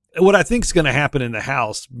 what I think is going to happen in the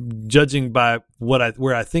House, judging by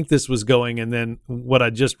where I think this was going, and then what I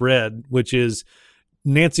just read, which is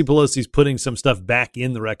Nancy Pelosi's putting some stuff back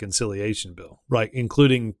in the reconciliation bill, right,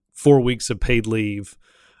 including 4 weeks of paid leave.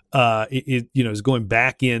 Is going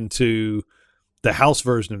back into the House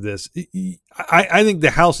version of this. I think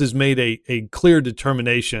the House has made a clear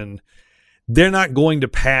determination. They're not going to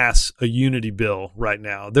pass a unity bill right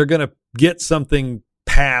now. They're going to get something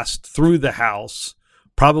passed through the House,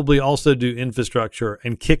 probably also do infrastructure,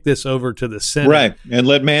 and kick this over to the Senate. Right, and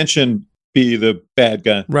let Manchin be the bad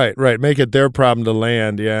guy. Right. Make it their problem to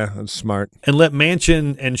land. Yeah, that's smart. And let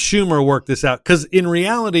Manchin and Schumer work this out. Because in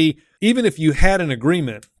reality, even if you had an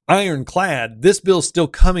agreement, ironclad, this bill's still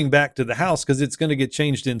coming back to the House because it's going to get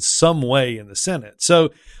changed in some way in the Senate.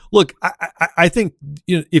 So, look, I think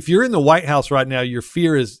if you're in the White House right now, your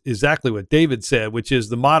fear is exactly what David said, which is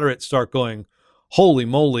the moderates start going, holy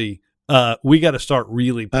moly, we got to start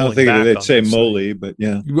really pulling back. I don't think they'd say this moly, but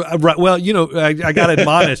yeah. Right. Well, I got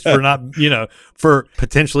admonished for not, for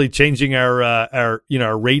potentially changing our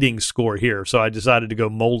rating score here. So I decided to go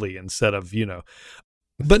moly instead of,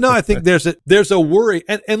 But no, I think there's a worry.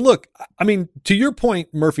 And look, I mean, to your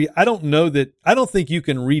point, Murphy, I don't think you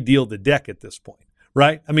can redeal the deck at this point,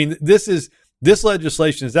 right? I mean, this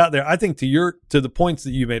legislation is out there. I think to the points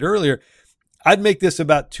that you made earlier, I'd make this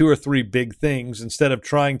about 2 or 3 big things instead of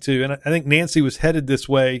trying to, and I think Nancy was headed this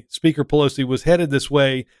way, Speaker Pelosi was headed this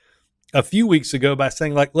way a few weeks ago by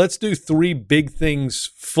saying, like, let's do 3 big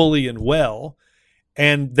things fully and well.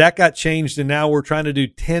 And that got changed. And now we're trying to do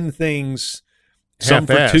 10 things, some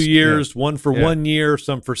for 2 years, one for 1 year,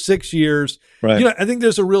 some for 6 years. Right. You know, I think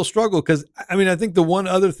there's a real struggle because, I mean, I think the one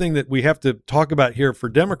other thing that we have to talk about here for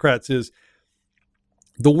Democrats is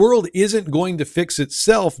the world isn't going to fix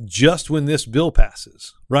itself just when this bill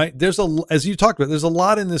passes, right? As you talked about, there's a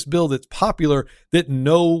lot in this bill that's popular that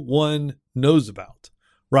no one knows about,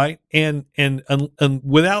 right? And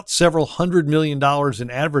without several $100 million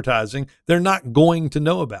in advertising, they're not going to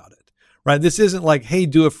know about it, right? This isn't like, hey,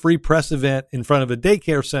 do a free press event in front of a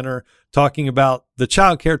daycare center talking about the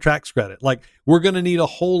child care tax credit. Like, we're going to need a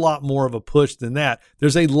whole lot more of a push than that.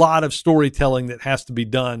 There's a lot of storytelling that has to be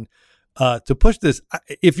done to push this.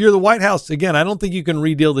 If you're the White House, again, I don't think you can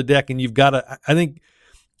redeal the deck, and you've got to, I think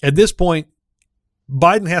at this point,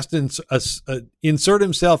 Biden has to insert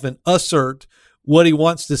himself and assert what he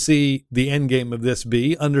wants to see the end game of this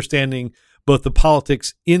be, understanding both the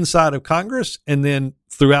politics inside of Congress and then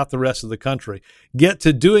throughout the rest of the country. Get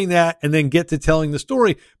to doing that and then get to telling the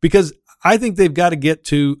story, because I think they've got to get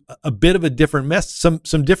to a bit of a different some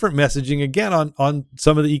different messaging again on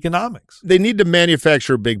some of the economics. They need to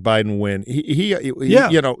manufacture a big Biden win. He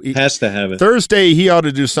has to have it. Thursday, he ought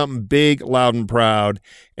to do something big, loud, and proud.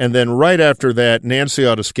 And then right after that, Nancy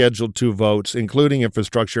ought to schedule 2 votes, including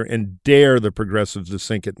infrastructure, and dare the progressives to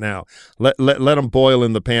sink it now. Let them boil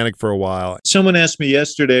in the panic for a while. Someone asked me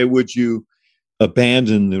yesterday, would you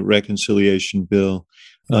abandon the reconciliation bill?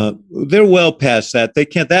 They're well past that. They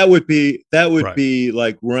can't. That would be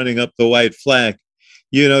like running up the white flag,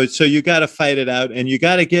 you know. So you got to fight it out, and you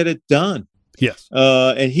got to get it done. Yes.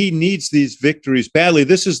 And he needs these victories badly.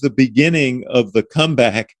 This is the beginning of the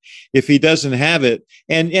comeback if he doesn't have it.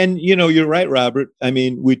 And you know, you're right, Robert. I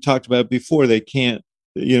mean, we talked about it before. They can't.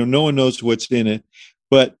 You know, no one knows what's in it.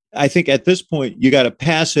 But I think at this point, you got to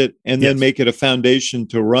pass it and then make it a foundation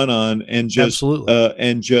to run on, and just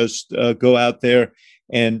go out there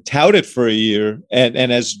and tout it for a year. And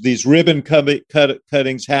as these ribbon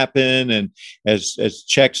cuttings happen, and as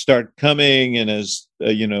checks start coming, and as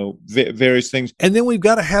various things. And then we've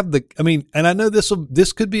got to have and I know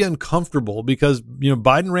this could be uncomfortable because, you know,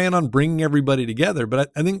 Biden ran on bringing everybody together,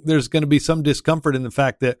 but I think there's going to be some discomfort in the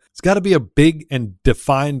fact that it's got to be a big and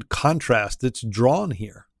defined contrast that's drawn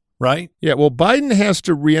here. Right? Yeah, well, Biden has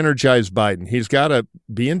to re-energize Biden. He's got to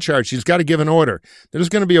be in charge. He's got to give an order. There's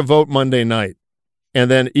going to be a vote Monday night. And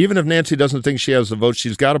then even if Nancy doesn't think she has the vote,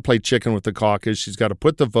 she's got to play chicken with the caucus. She's got to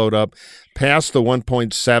put the vote up, pass the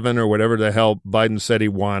 1.7 or whatever the hell Biden said he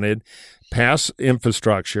wanted, pass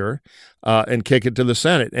infrastructure, and kick it to the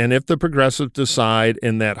Senate. And if the progressives decide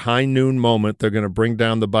in that high noon moment they're going to bring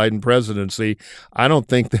down the Biden presidency, I don't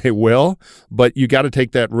think they will, but you got to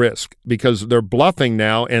take that risk because they're bluffing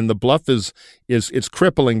now, and the bluff is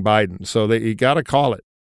crippling Biden. So you got to call it.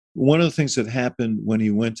 One of the things that happened when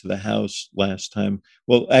he went to the House last time,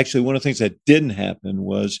 well, actually, one of the things that didn't happen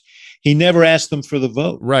was he never asked them for the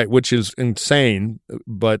vote. Right, which is insane.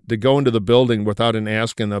 But to go into the building without an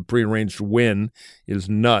ask and a prearranged win is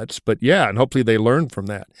nuts. But yeah, and hopefully they learn from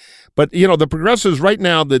that. But, you know, the progressives right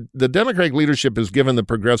now, the Democratic leadership has given the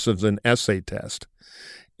progressives an essay test.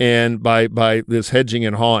 And by this hedging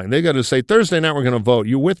and hawing, they got to say, Thursday night we're going to vote.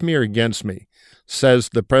 You with me or against me? Says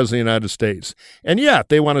the President of the United States. And yeah,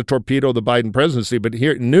 they want to torpedo the Biden presidency, but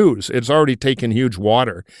here, news, it's already taken huge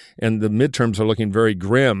water, and the midterms are looking very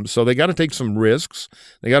grim. So they got to take some risks.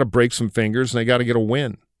 They got to break some fingers, and they got to get a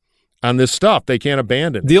win on this stuff. They can't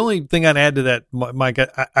abandon it. The only thing I'd add to that, Mike,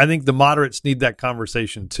 I think the moderates need that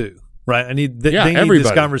conversation too, right? They need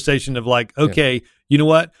this conversation of like, okay, you know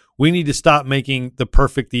what? We need to stop making the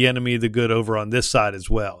perfect the enemy of the good over on this side as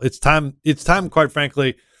well. It's time, quite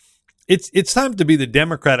frankly, It's time to be the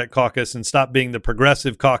Democratic caucus and stop being the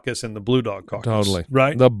progressive caucus and the blue dog caucus. Totally.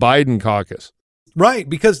 Right? The Biden caucus. Right,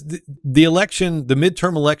 because the election, the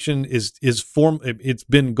midterm election it's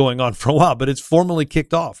been going on for a while, but it's formally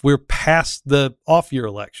kicked off. We're past the off-year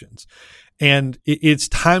elections. And it's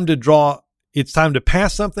time to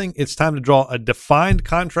pass something. It's time to draw a defined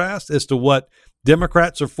contrast as to what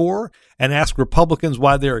Democrats are for and ask Republicans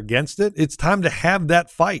why they're against it. It's time to have that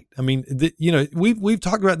fight. I mean, we've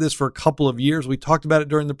talked about this for a couple of years. We talked about it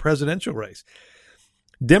during the presidential race.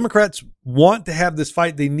 Democrats want to have this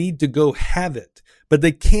fight. They need to go have it, but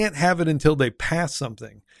they can't have it until they pass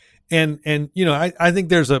something. And I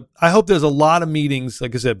think I hope there's a lot of meetings.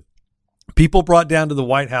 Like I said, people brought down to the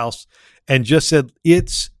White House and just said,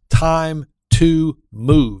 it's time to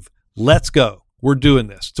move. Let's go. We're doing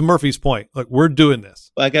this. To Murphy's point, look, we're doing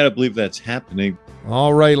this. I got to believe that's happening.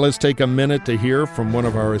 All right, let's take a minute to hear from one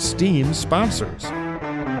of our esteemed sponsors.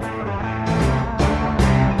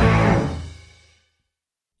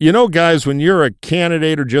 You know, guys, when you're a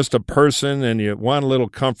candidate or just a person and you want a little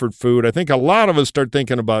comfort food, I think a lot of us start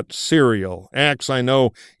thinking about cereal. Axe, I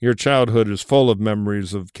know your childhood is full of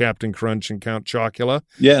memories of Captain Crunch and Count Chocula.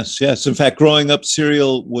 Yes. In fact, growing up,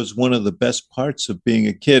 cereal was one of the best parts of being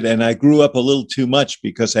a kid. And I grew up a little too much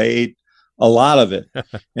because I ate a lot of it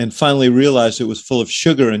and finally realized it was full of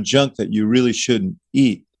sugar and junk that you really shouldn't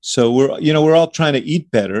eat. So we're all trying to eat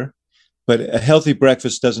better. But a healthy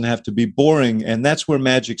breakfast doesn't have to be boring, and that's where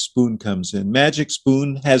Magic Spoon comes in. Magic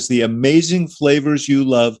Spoon has the amazing flavors you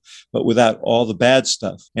love, but without all the bad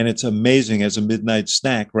stuff. And it's amazing as a midnight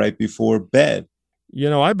snack right before bed.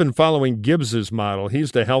 You know, I've been following Gibbs's model.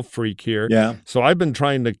 He's the health freak here. Yeah. So I've been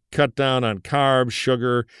trying to cut down on carbs,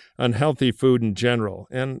 sugar, unhealthy food in general,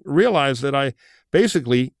 and realize that I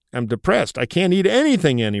basically am depressed. I can't eat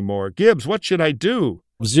anything anymore. Gibbs, what should I do?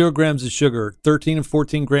 0 grams of sugar, 13 and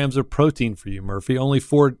 14 grams of protein for you, Murphy. Only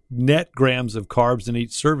 4 net grams of carbs in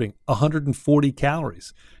each serving, 140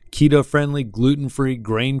 calories. Keto-friendly, gluten-free,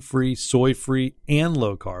 grain-free, soy-free, and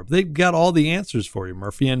low-carb. They've got all the answers for you,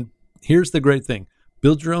 Murphy. And here's the great thing.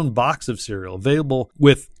 Build your own box of cereal, available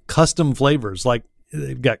with custom flavors like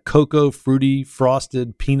they've got cocoa, fruity,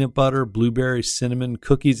 frosted, peanut butter, blueberry, cinnamon,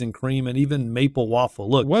 cookies and cream, and even maple waffle.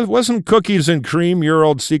 Look, wasn't cookies and cream your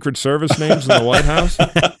old Secret Service names in the White House?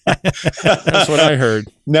 That's what I heard.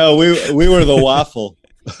 No, we were the waffle.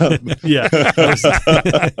 Yeah.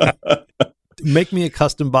 Make me a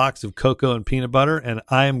custom box of cocoa and peanut butter, and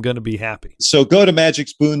I am going to be happy. So go to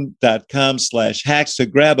magicspoon.com/hacks to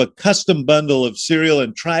grab a custom bundle of cereal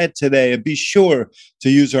and try it today. And be sure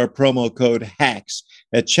to use our promo code HACKS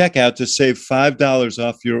at checkout to save $5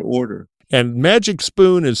 off your order. And Magic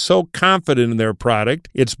Spoon is so confident in their product,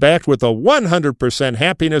 it's backed with a 100%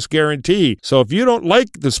 happiness guarantee. So if you don't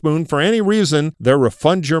like the spoon for any reason, they'll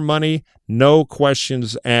refund your money, no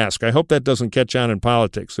questions asked. I hope that doesn't catch on in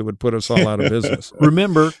politics. It would put us all out of business.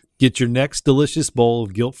 Remember, get your next delicious bowl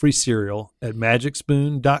of guilt-free cereal at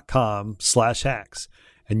magicspoon.com/hacks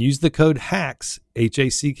and use the code HACKS,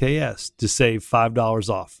 HACKS, to save $5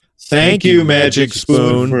 off. Thank you, Magic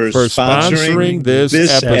Spoon, for sponsoring this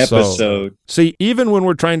episode. See, even when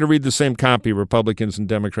we're trying to read the same copy, Republicans and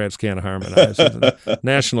Democrats can't harmonize. It's a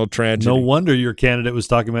national tragedy. No wonder your candidate was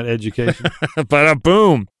talking about education.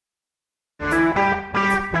 Ba-da-boom.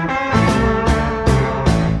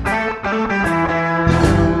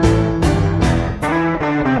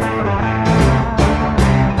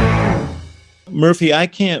 Murphy,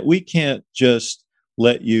 we can't just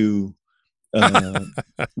let you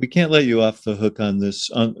we can't let you off the hook on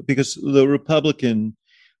this because the Republican,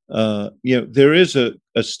 there is a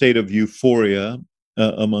state of euphoria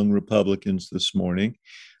among Republicans this morning.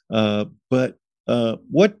 But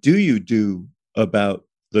what do you do about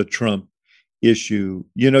the Trump issue?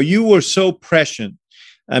 You were so prescient.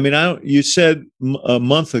 I mean, you said a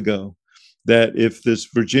month ago that if this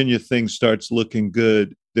Virginia thing starts looking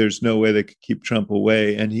good, there's no way they could keep Trump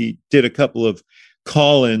away. And he did a couple of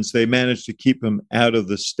call-ins. They managed to keep him out of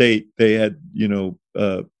the state. They had,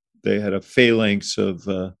 they had a phalanx of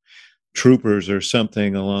troopers or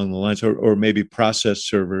something along the lines, or maybe process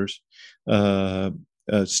servers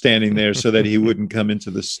standing there so that he wouldn't come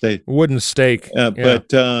into the state. Wooden stake. But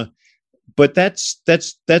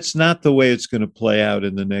that's not the way it's going to play out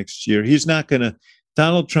in the next year.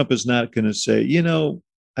 Donald Trump is not going to say,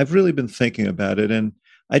 I've really been thinking about it, and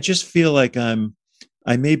I just feel like I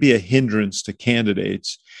may be a hindrance to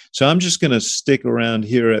candidates. So I'm just going to stick around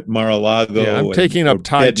here at Mar-a-Lago. Yeah, I'm taking up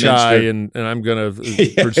Tai Chi and I'm going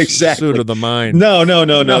to pursuit of the mind. No.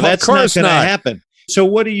 That's not going to happen. So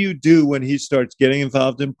what do you do when he starts getting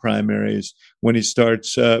involved in primaries, when he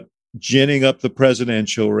starts ginning up the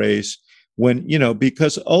presidential race,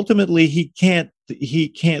 because ultimately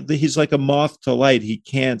he's like a moth to light. He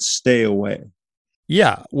can't stay away.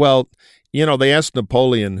 Yeah, well, they asked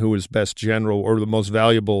Napoleon who his best general or the most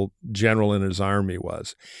valuable general in his army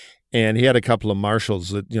was. And he had a couple of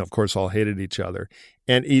marshals that, of course, all hated each other.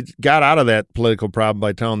 And he got out of that political problem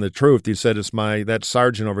by telling the truth. He said, it's that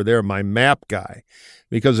sergeant over there, my map guy.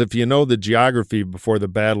 Because if you know the geography before the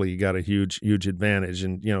battle, you got a huge, huge advantage.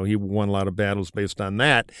 And, he won a lot of battles based on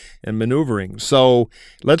that and maneuvering. So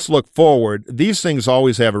let's look forward. These things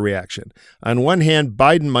always have a reaction. On one hand,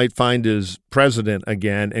 Biden might find his president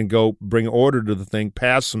again and go bring order to the thing,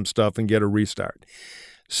 pass some stuff, and get a restart.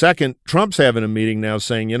 Second, Trump's having a meeting now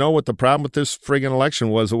saying, what the problem with this friggin' election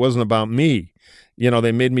was? It wasn't about me.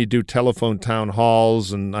 They made me do telephone town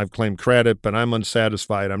halls, and I've claimed credit, but I'm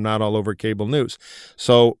unsatisfied. I'm not all over cable news.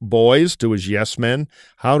 So, boys, to his yes men,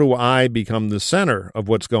 how do I become the center of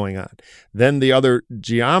what's going on? Then the other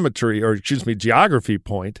geography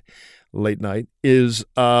point, late night, is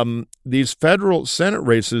these federal Senate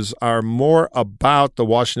races are more about the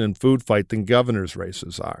Washington food fight than governor's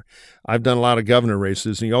races are. I've done a lot of governor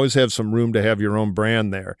races, and you always have some room to have your own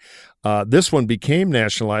brand there. This one became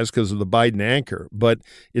nationalized because of the Biden anchor, but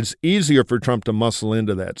it's easier for Trump to muscle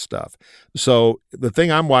into that stuff. So the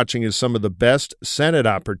thing I'm watching is some of the best Senate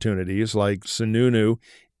opportunities, like Sununu,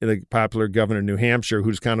 the popular governor of New Hampshire,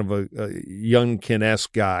 who's kind of a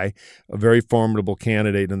Youngkin-esque guy, a very formidable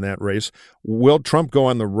candidate in that race. Will Trump go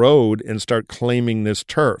on the road and start claiming this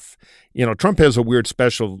turf? You know, Trump has a weird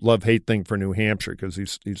special love-hate thing for New Hampshire because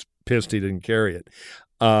he's pissed he didn't carry it.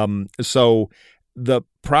 So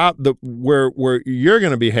where you're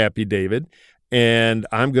going to be happy, David, and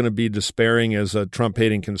I'm going to be despairing as a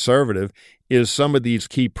Trump-hating conservative, is some of these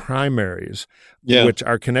key primaries, which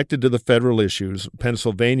are connected to the federal issues.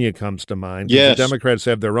 Pennsylvania comes to mind. Yes. The Democrats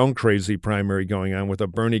have their own crazy primary going on with a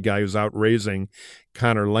Bernie guy who's outraising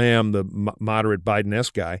Conor Lamb, the moderate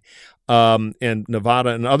Biden-esque guy, and Nevada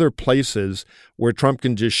and other places where Trump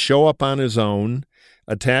can just show up on his own,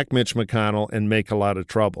 attack Mitch McConnell, and make a lot of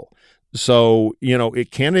trouble. So, you know,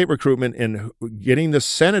 candidate recruitment and getting the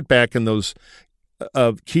Senate back in those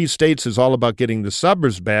key states is all about getting the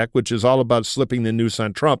suburbs back, which is all about slipping the noose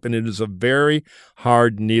on Trump, and it is a very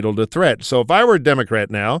hard needle to thread. So if I were a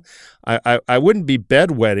Democrat now, I wouldn't be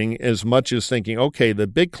bedwetting as much as thinking, okay, the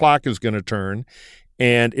big clock is going to turn,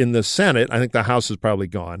 and in the Senate, I think the House is probably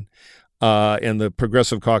gone. And the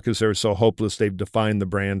Progressive Caucus are so hopeless they've defined the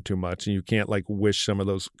brand too much, and you can't like wish some of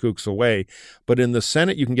those kooks away. But in the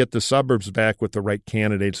Senate, you can get the suburbs back with the right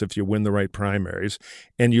candidates if you win the right primaries,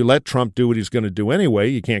 and you let Trump do what he's going to do anyway.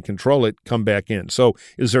 You can't control it. Come back in. So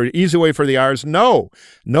is there an easy way for the R's? No,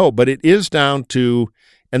 but it is down to,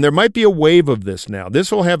 and there might be a wave of this now.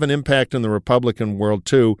 This will have an impact in the Republican world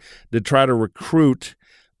too, to try to recruit.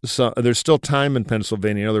 So there's still time in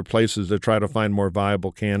Pennsylvania and other places to try to find more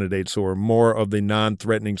viable candidates who are more of the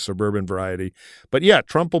non-threatening suburban variety. But yeah,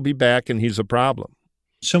 Trump will be back, and he's a problem.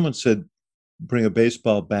 Someone said, bring a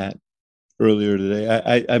baseball bat earlier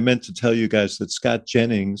today. I meant to tell you guys that Scott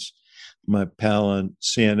Jennings, my pal on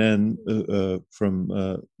CNN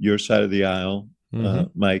from your side of the aisle,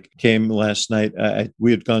 Mike, came last night. We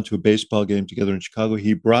had gone to a baseball game together in Chicago.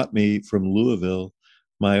 He brought me from Louisville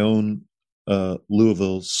my own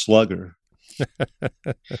Louisville Slugger.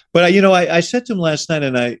 But I said to him last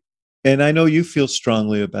night, and I know you feel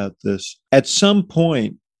strongly about this. At some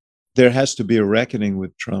point, there has to be a reckoning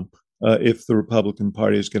with Trump if the Republican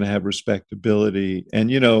Party is going to have respectability. And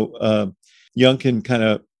Youngkin kind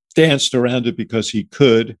of danced around it because he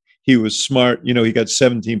could. He was smart. He got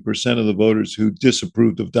 17% of the voters who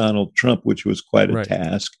disapproved of Donald Trump, which was quite a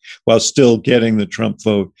task, while still getting the Trump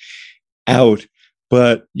vote out.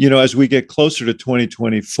 But, as we get closer to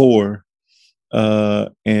 2024,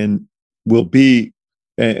 and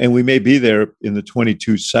we may be there in the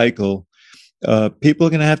 22 cycle, people are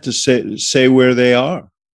going to have to say where they are.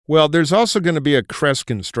 Well, there's also going to be a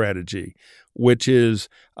Kreskin strategy, which is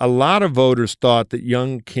a lot of voters thought that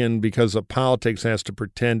Youngkin, because of politics, has to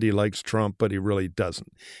pretend he likes Trump, but he really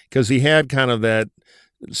doesn't. Because he had kind of that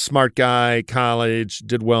smart guy, college,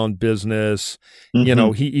 did well in business.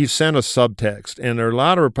 He sent a subtext, and there are a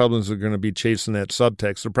lot of Republicans that are going to be chasing that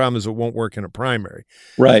subtext. The problem is it won't work in a primary.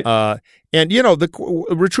 Right.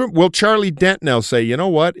 Will Charlie Dent now say, you know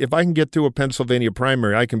what, if I can get through a Pennsylvania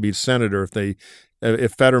primary, I can be senator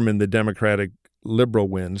if Fetterman, the Democratic liberal,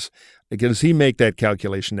 wins? Does he make that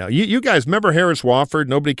calculation now? You guys remember Harris Wofford?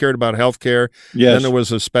 Nobody cared about health care. Yes. Then there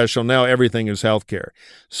was a special. Now everything is health care.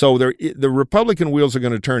 So the Republican wheels are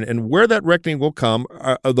going to turn. And where that reckoning will come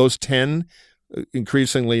are those 10,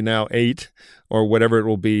 increasingly now 8, or whatever it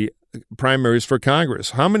will be, primaries for Congress.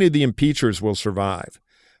 How many of the impeachers will survive?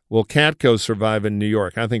 Will Katko survive in New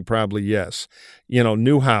York? I think probably yes.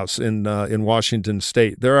 Newhouse in Washington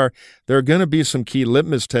State. There are going to be some key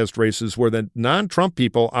litmus test races where the non-Trump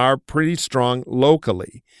people are pretty strong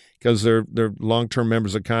locally because they're long-term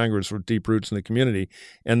members of Congress with deep roots in the community,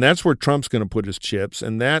 and that's where Trump's going to put his chips.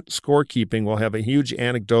 And that scorekeeping will have a huge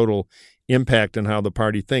anecdotal impact on how the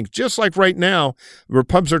party thinks. Just like right now,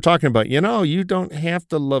 Republicans are talking about, you don't have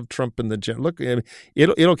to love Trump in the general. Look,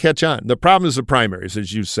 it'll catch on. The problem is the primaries,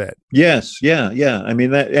 as you said. Yes, yeah. I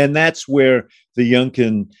mean, that's where the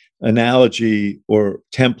Youngkin analogy or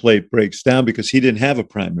template breaks down, because he didn't have a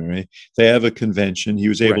primary. They have a convention. He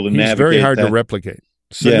was able to navigate. He's very hard to replicate.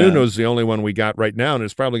 Sununu's the only one we got right now, and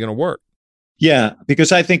it's probably going to work. Yeah,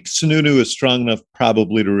 because I think Sununu is strong enough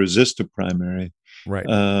probably to resist a primary. Right.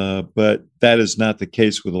 But that is not the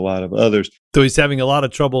case with a lot of others. So he's having a lot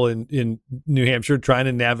of trouble in New Hampshire trying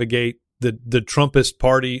to navigate the Trumpist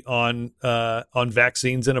party on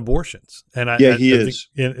vaccines and abortions, and I think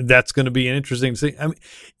that's going to be an interesting thing.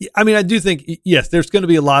 I mean, I do think yes, there's going to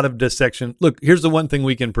be a lot of dissection. Look, here's the one thing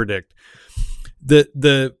we can predict: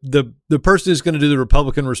 the person who's going to do the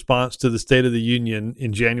Republican response to the State of the Union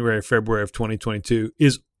in January or February of 2022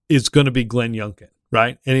 is going to be Glenn Youngkin,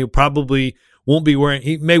 right? And he probably won't be wearing.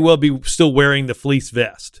 He may well be still wearing the fleece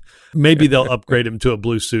vest. Maybe they'll upgrade him to a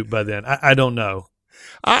blue suit by then. I don't know.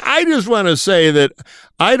 I just want to say that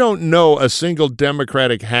I don't know a single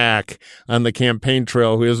Democratic hack on the campaign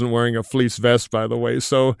trail who isn't wearing a fleece vest, by the way.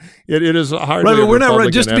 So it is hardly. Right, but we're not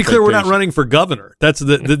Republican just to be clear, we're not running for governor. That's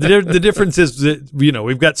the difference is that,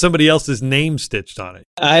 we've got somebody else's name stitched on it.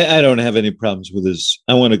 I don't have any problems with his.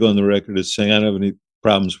 I want to go on the record as saying I don't have any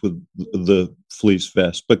problems with the fleece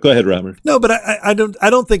vest. But go ahead, Robert. No, but I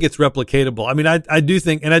don't think it's replicatable. I mean, I do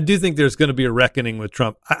think there's going to be a reckoning with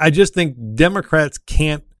Trump. I just think Democrats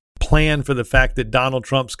can't plan for the fact that Donald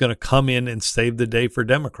Trump's going to come in and save the day for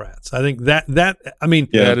Democrats. I think that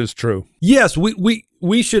that is true. Yes,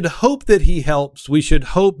 we should hope that he helps. We should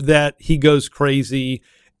hope that he goes crazy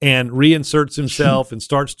and reinserts himself and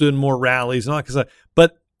starts doing more rallies and all that kind of stuff.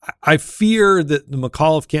 But I fear that the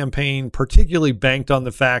McAuliffe campaign particularly banked on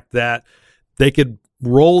the fact that they could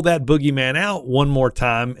roll that boogeyman out one more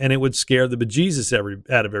time and it would scare the bejesus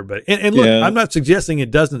out of everybody. And look, I'm not suggesting it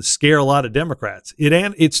doesn't scare a lot of Democrats.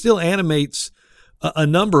 It still animates a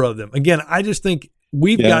number of them. Again, I just think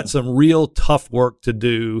we've got some real tough work to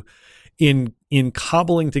do in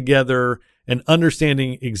cobbling together and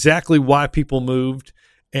understanding exactly why people moved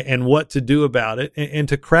and what to do about it, and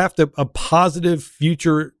to craft a positive,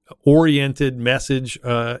 future-oriented message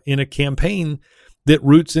in a campaign that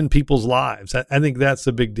roots in people's lives. I think that's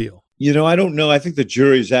a big deal. I don't know. I think the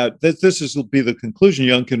jury's out. This will be the conclusion.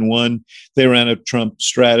 Youngkin won. They ran a Trump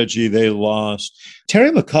strategy. They lost.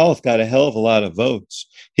 Terry McAuliffe got a hell of a lot of votes.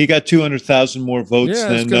 He got 200,000 more votes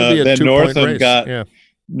than Northam got. Yeah.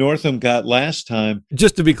 Northam got last time.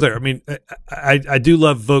 Just to be clear, I mean, I do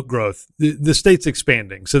love vote growth. The state's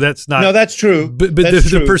expanding, so that's not. No, that's true. But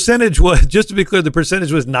the percentage was, just to be clear, the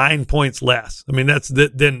percentage was 9 points less. I mean, that's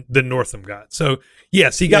than Northam got. So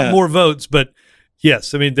yes, he got more votes, but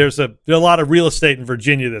yes, I mean, there's a lot of real estate in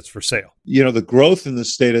Virginia that's for sale. The growth in the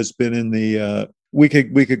state has been in the. We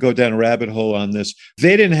could go down a rabbit hole on this.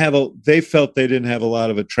 They felt they didn't have a lot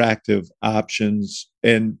of attractive options,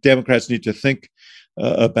 and Democrats need to think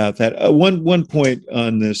about that. One point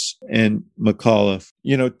on this and McAuliffe.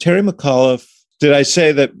 Terry McAuliffe. Did I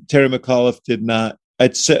say that Terry McAuliffe did not? I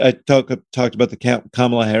talked about the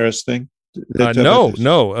Kamala Harris thing.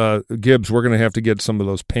 No, Gibbs. We're going to have to get some of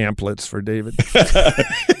those pamphlets for David.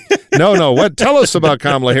 No. What? Tell us about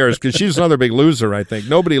Kamala Harris, because she's another big loser. I think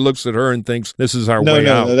nobody looks at her and thinks this is our way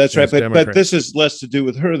out. No, that's right. But this is less to do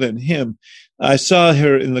with her than him. I saw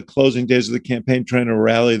her in the closing days of the campaign trying to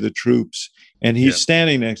rally the troops, and he's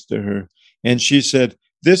standing next to her, and she said,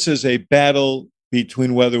 "This is a battle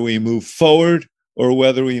between whether we move forward or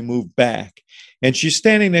whether we move back." And she's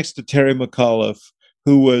standing next to Terry McAuliffe,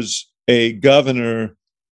 who was a governor,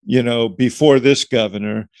 before this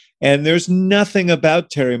governor. And there's nothing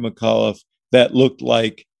about Terry McAuliffe that looked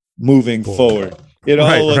like moving forward.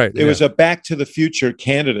 It was a Back to the Future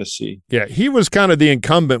candidacy. Yeah, he was kind of the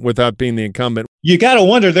incumbent without being the incumbent. You got to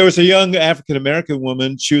wonder, there was a young African-American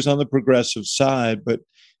woman. She was on the progressive side, but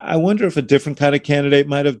I wonder if a different kind of candidate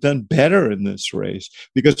might have done better in this race.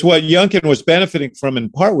 Because what Youngkin was benefiting from in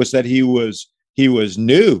part was that he was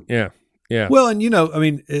new. Yeah. Yeah. Well,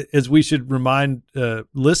 and as we should remind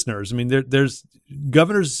listeners, I mean, there's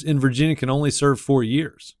governors in Virginia can only serve 4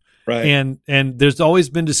 years, right? And there's always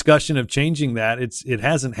been discussion of changing that. It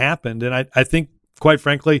hasn't happened, and I think, quite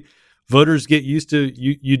frankly, voters get used to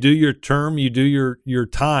you do your term, you do your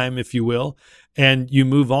time, if you will, and you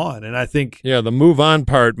move on. And I think the move on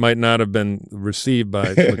part might not have been received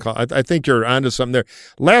by McAuliffe. I think you're onto something there.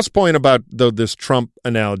 Last point about this Trump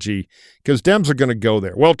analogy, because Dems are going to go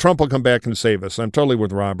there. Well, Trump will come back and save us. I'm totally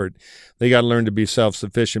with Robert. They got to learn to be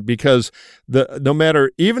self-sufficient, because no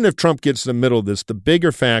matter, even if Trump gets in the middle of this, the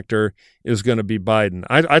bigger factor is going to be Biden.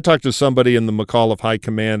 I talked to somebody in the McAuliffe High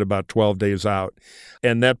Command about 12 days out,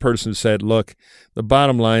 and that person said, look, the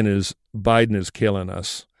bottom line is Biden is killing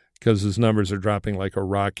us, because his numbers are dropping like a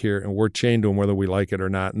rock here, and we're chained to him whether we like it or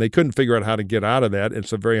not. And they couldn't figure out how to get out of that.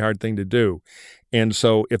 It's a very hard thing to do. And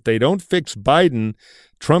so if they don't fix Biden,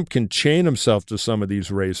 Trump can chain himself to some of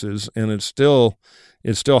these races, and it's still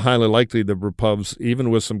highly likely the Repubs,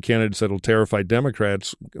 even with some candidates that will terrify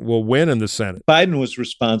Democrats, will win in the Senate. Biden was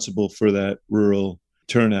responsible for that rural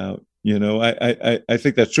turnout I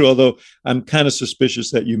think that's true. Although I'm kind of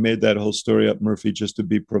suspicious that you made that whole story up, Murphy, just to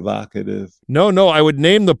be provocative. No, I would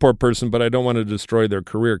name the poor person, but I don't want to destroy their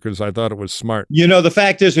career because I thought it was smart. The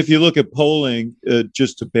fact is, if you look at polling,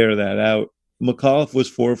 just to bear that out, McAuliffe was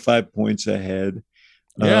 4 or 5 points ahead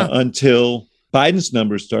until Biden's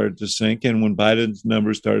numbers started to sink. And when Biden's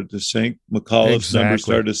numbers started to sink, McAuliffe's numbers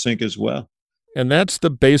started to sink as well. And that's the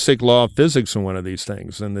basic law of physics in one of these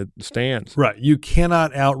things, and it stands. Right. You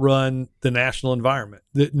cannot outrun the national environment.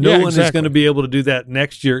 No one is going to be able to do that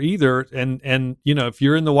next year either. And if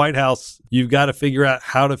you're in the White House, you've got to figure out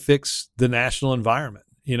how to fix the national environment.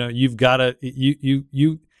 You've got to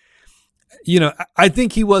I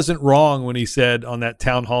think he wasn't wrong when he said on that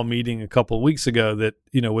town hall meeting a couple of weeks ago that,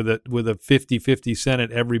 with a 50-50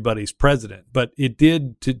 Senate, everybody's president. But it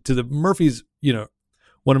did to the Murphy's,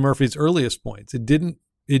 one of Murphy's earliest points.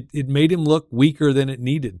 It made him look weaker than it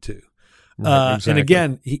needed to. Right, exactly. And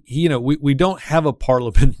again, we don't have a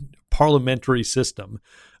parliamentary system.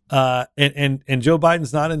 And Joe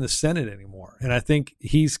Biden's not in the Senate anymore. And I think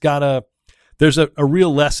there's a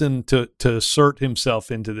real lesson to assert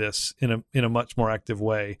himself into this in a much more active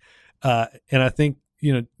way. And I think,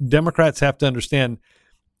 Democrats have to understand.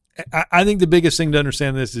 I think the biggest thing to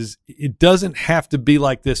understand this is it doesn't have to be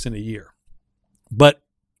like this in a year, but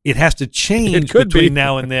it has to change between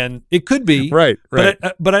now and then. It could be. Right.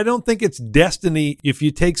 But I don't think it's destiny if you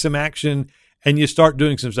take some action and you start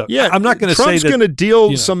doing some stuff. Yeah, I'm not going to say that Trump's going to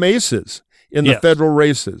deal some aces in the federal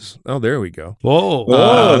races. Oh, there we go. Whoa.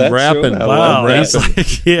 I'm rapping. Wow. He's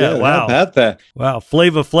like, wow. How about that? Wow.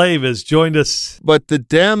 Flava Flav has joined us. But the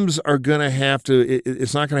Dems are going to have to,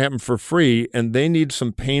 it's not going to happen for free, and they need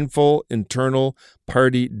some painful internal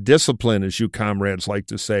party discipline, as you comrades like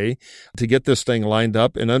to say, to get this thing lined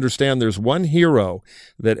up and understand there's one hero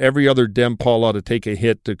that every other Dem Paul ought to take a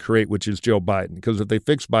hit to create, which is Joe Biden. Because if they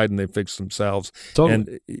fix Biden, they fix themselves.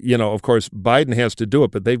 Totally. And, of course, Biden has to do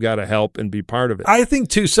it, but they've got to help and be part of it. I think,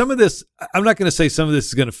 too, some of this, I'm not going to say some of this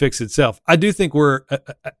is going to fix itself. I do think we're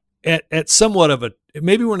at somewhat of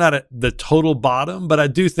maybe we're not at the total bottom, but I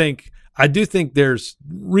do think there's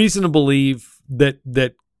reason to believe that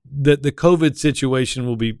the COVID situation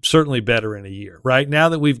will be certainly better in a year, right? Now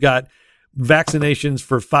that we've got vaccinations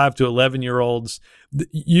for 5 to 11-year-olds,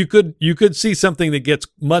 you could see something that gets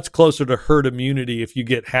much closer to herd immunity if you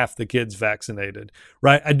get half the kids vaccinated,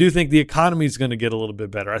 right? I do think the economy is going to get a little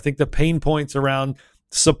bit better. I think the pain points around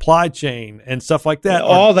supply chain and stuff like that,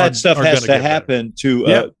 all that stuff has to happen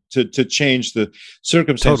to change the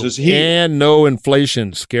circumstances. Totally. And no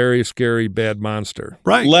inflation, scary, scary, bad monster.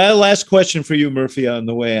 Right. Last question for you, Murphy, on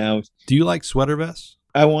the way out. Do you like sweater vests?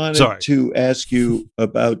 I wanted to ask you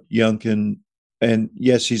about Youngkin, and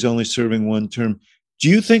yes, he's only serving one term. Do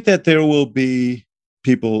you think that there will be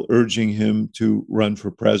people urging him to run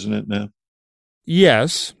for president now?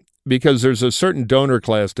 Yes, because there's a certain donor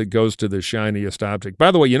class that goes to the shiniest object.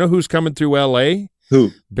 By the way, you know who's coming through L.A.? Who?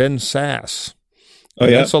 Ben Sasse. Oh,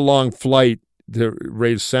 yeah? That's a long flight to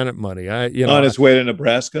raise Senate money. On his way to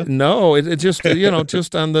Nebraska? No, it just,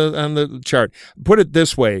 just on the chart. Put it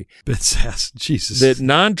this way. Ben Sasse, Jesus. The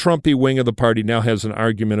non-Trumpy wing of the party now has an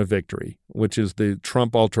argument of victory, which is the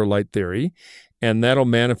Trump ultralight theory. And that'll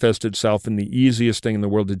manifest itself in the easiest thing in the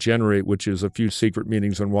world to generate, which is a few secret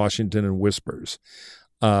meetings in Washington and whispers.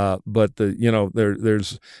 But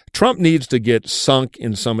there's Trump needs to get sunk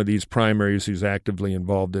in some of these primaries he's actively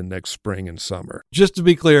involved in next spring and summer. Just to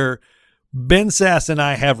be clear, Ben Sasse and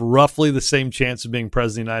I have roughly the same chance of being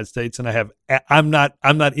president of the United States, and I'm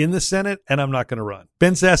not in the Senate, and I'm not going to run.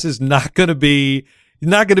 Ben Sasse is not going to be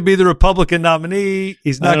the Republican nominee.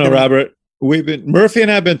 He's not. I don't know, Robert. Murphy and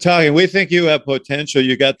I have been talking. We think you have potential.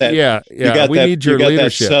 You got that. Yeah. Need your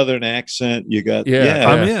leadership. That Southern accent. You got.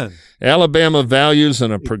 I'm in. Alabama values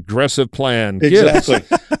and a progressive plan. Exactly.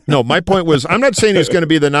 No, my point was, I'm not saying he's going to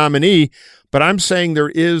be the nominee, but I'm saying there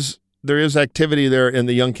is activity there, and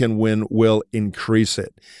the Youngkin win will increase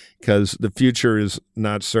it because the future is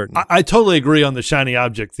not certain. I totally agree on the shiny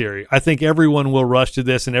object theory. I think everyone will rush to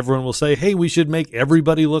this, and everyone will say, "Hey, we should make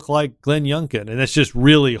everybody look like Glenn Youngkin," and it's just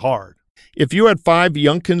really hard. If you had 5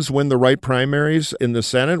 Youngkins win the right primaries in the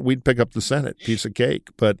Senate, we'd pick up the Senate. Piece of cake,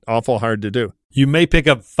 but awful hard to do. You may pick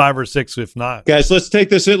up 5 or 6 if not. Guys, let's take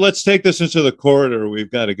this into the corridor. We've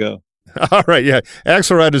got to go. All right, yeah.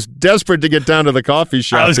 Axelrod is desperate to get down to the coffee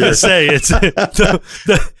shop. I was going to say, it's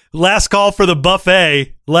Last call for the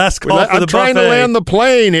buffet. Last call for the buffet. I'm trying to land the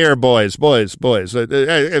plane here, boys.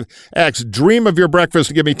 Axe, dream of your breakfast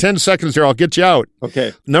and give me 10 seconds here. I'll get you out.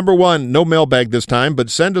 Okay. Number one, no mailbag this time, but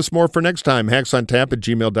send us more for next time.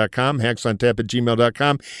 hacksontap@gmail.com,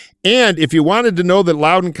 hacksontap@gmail.com. And if you wanted to know that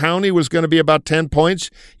Loudoun County was going to be about 10 points,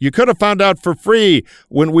 you could have found out for free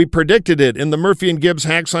when we predicted it in the Murphy and Gibbs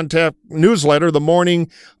Hacks on Tap newsletter the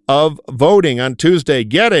morning of voting on Tuesday.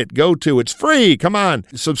 Get it. Go to. It's free. Come on.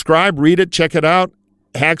 Subscribe, read it, check it out.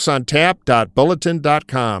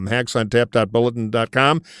 hacksontap.bulletin.com.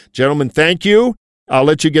 hacksontap.bulletin.com. Gentlemen, thank you. I'll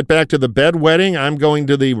let you get back to the bedwetting. I'm going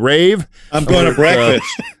to the rave. I'm going to breakfast.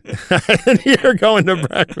 And you're going to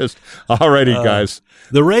breakfast. All righty, guys.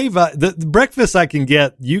 The rave, the breakfast I can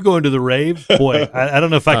get. You going to the rave? Boy, I don't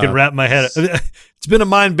know if I can wrap my head. It's been a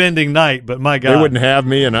mind-bending night, but my God. They wouldn't have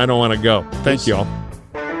me, and I don't want to go. Thank you all.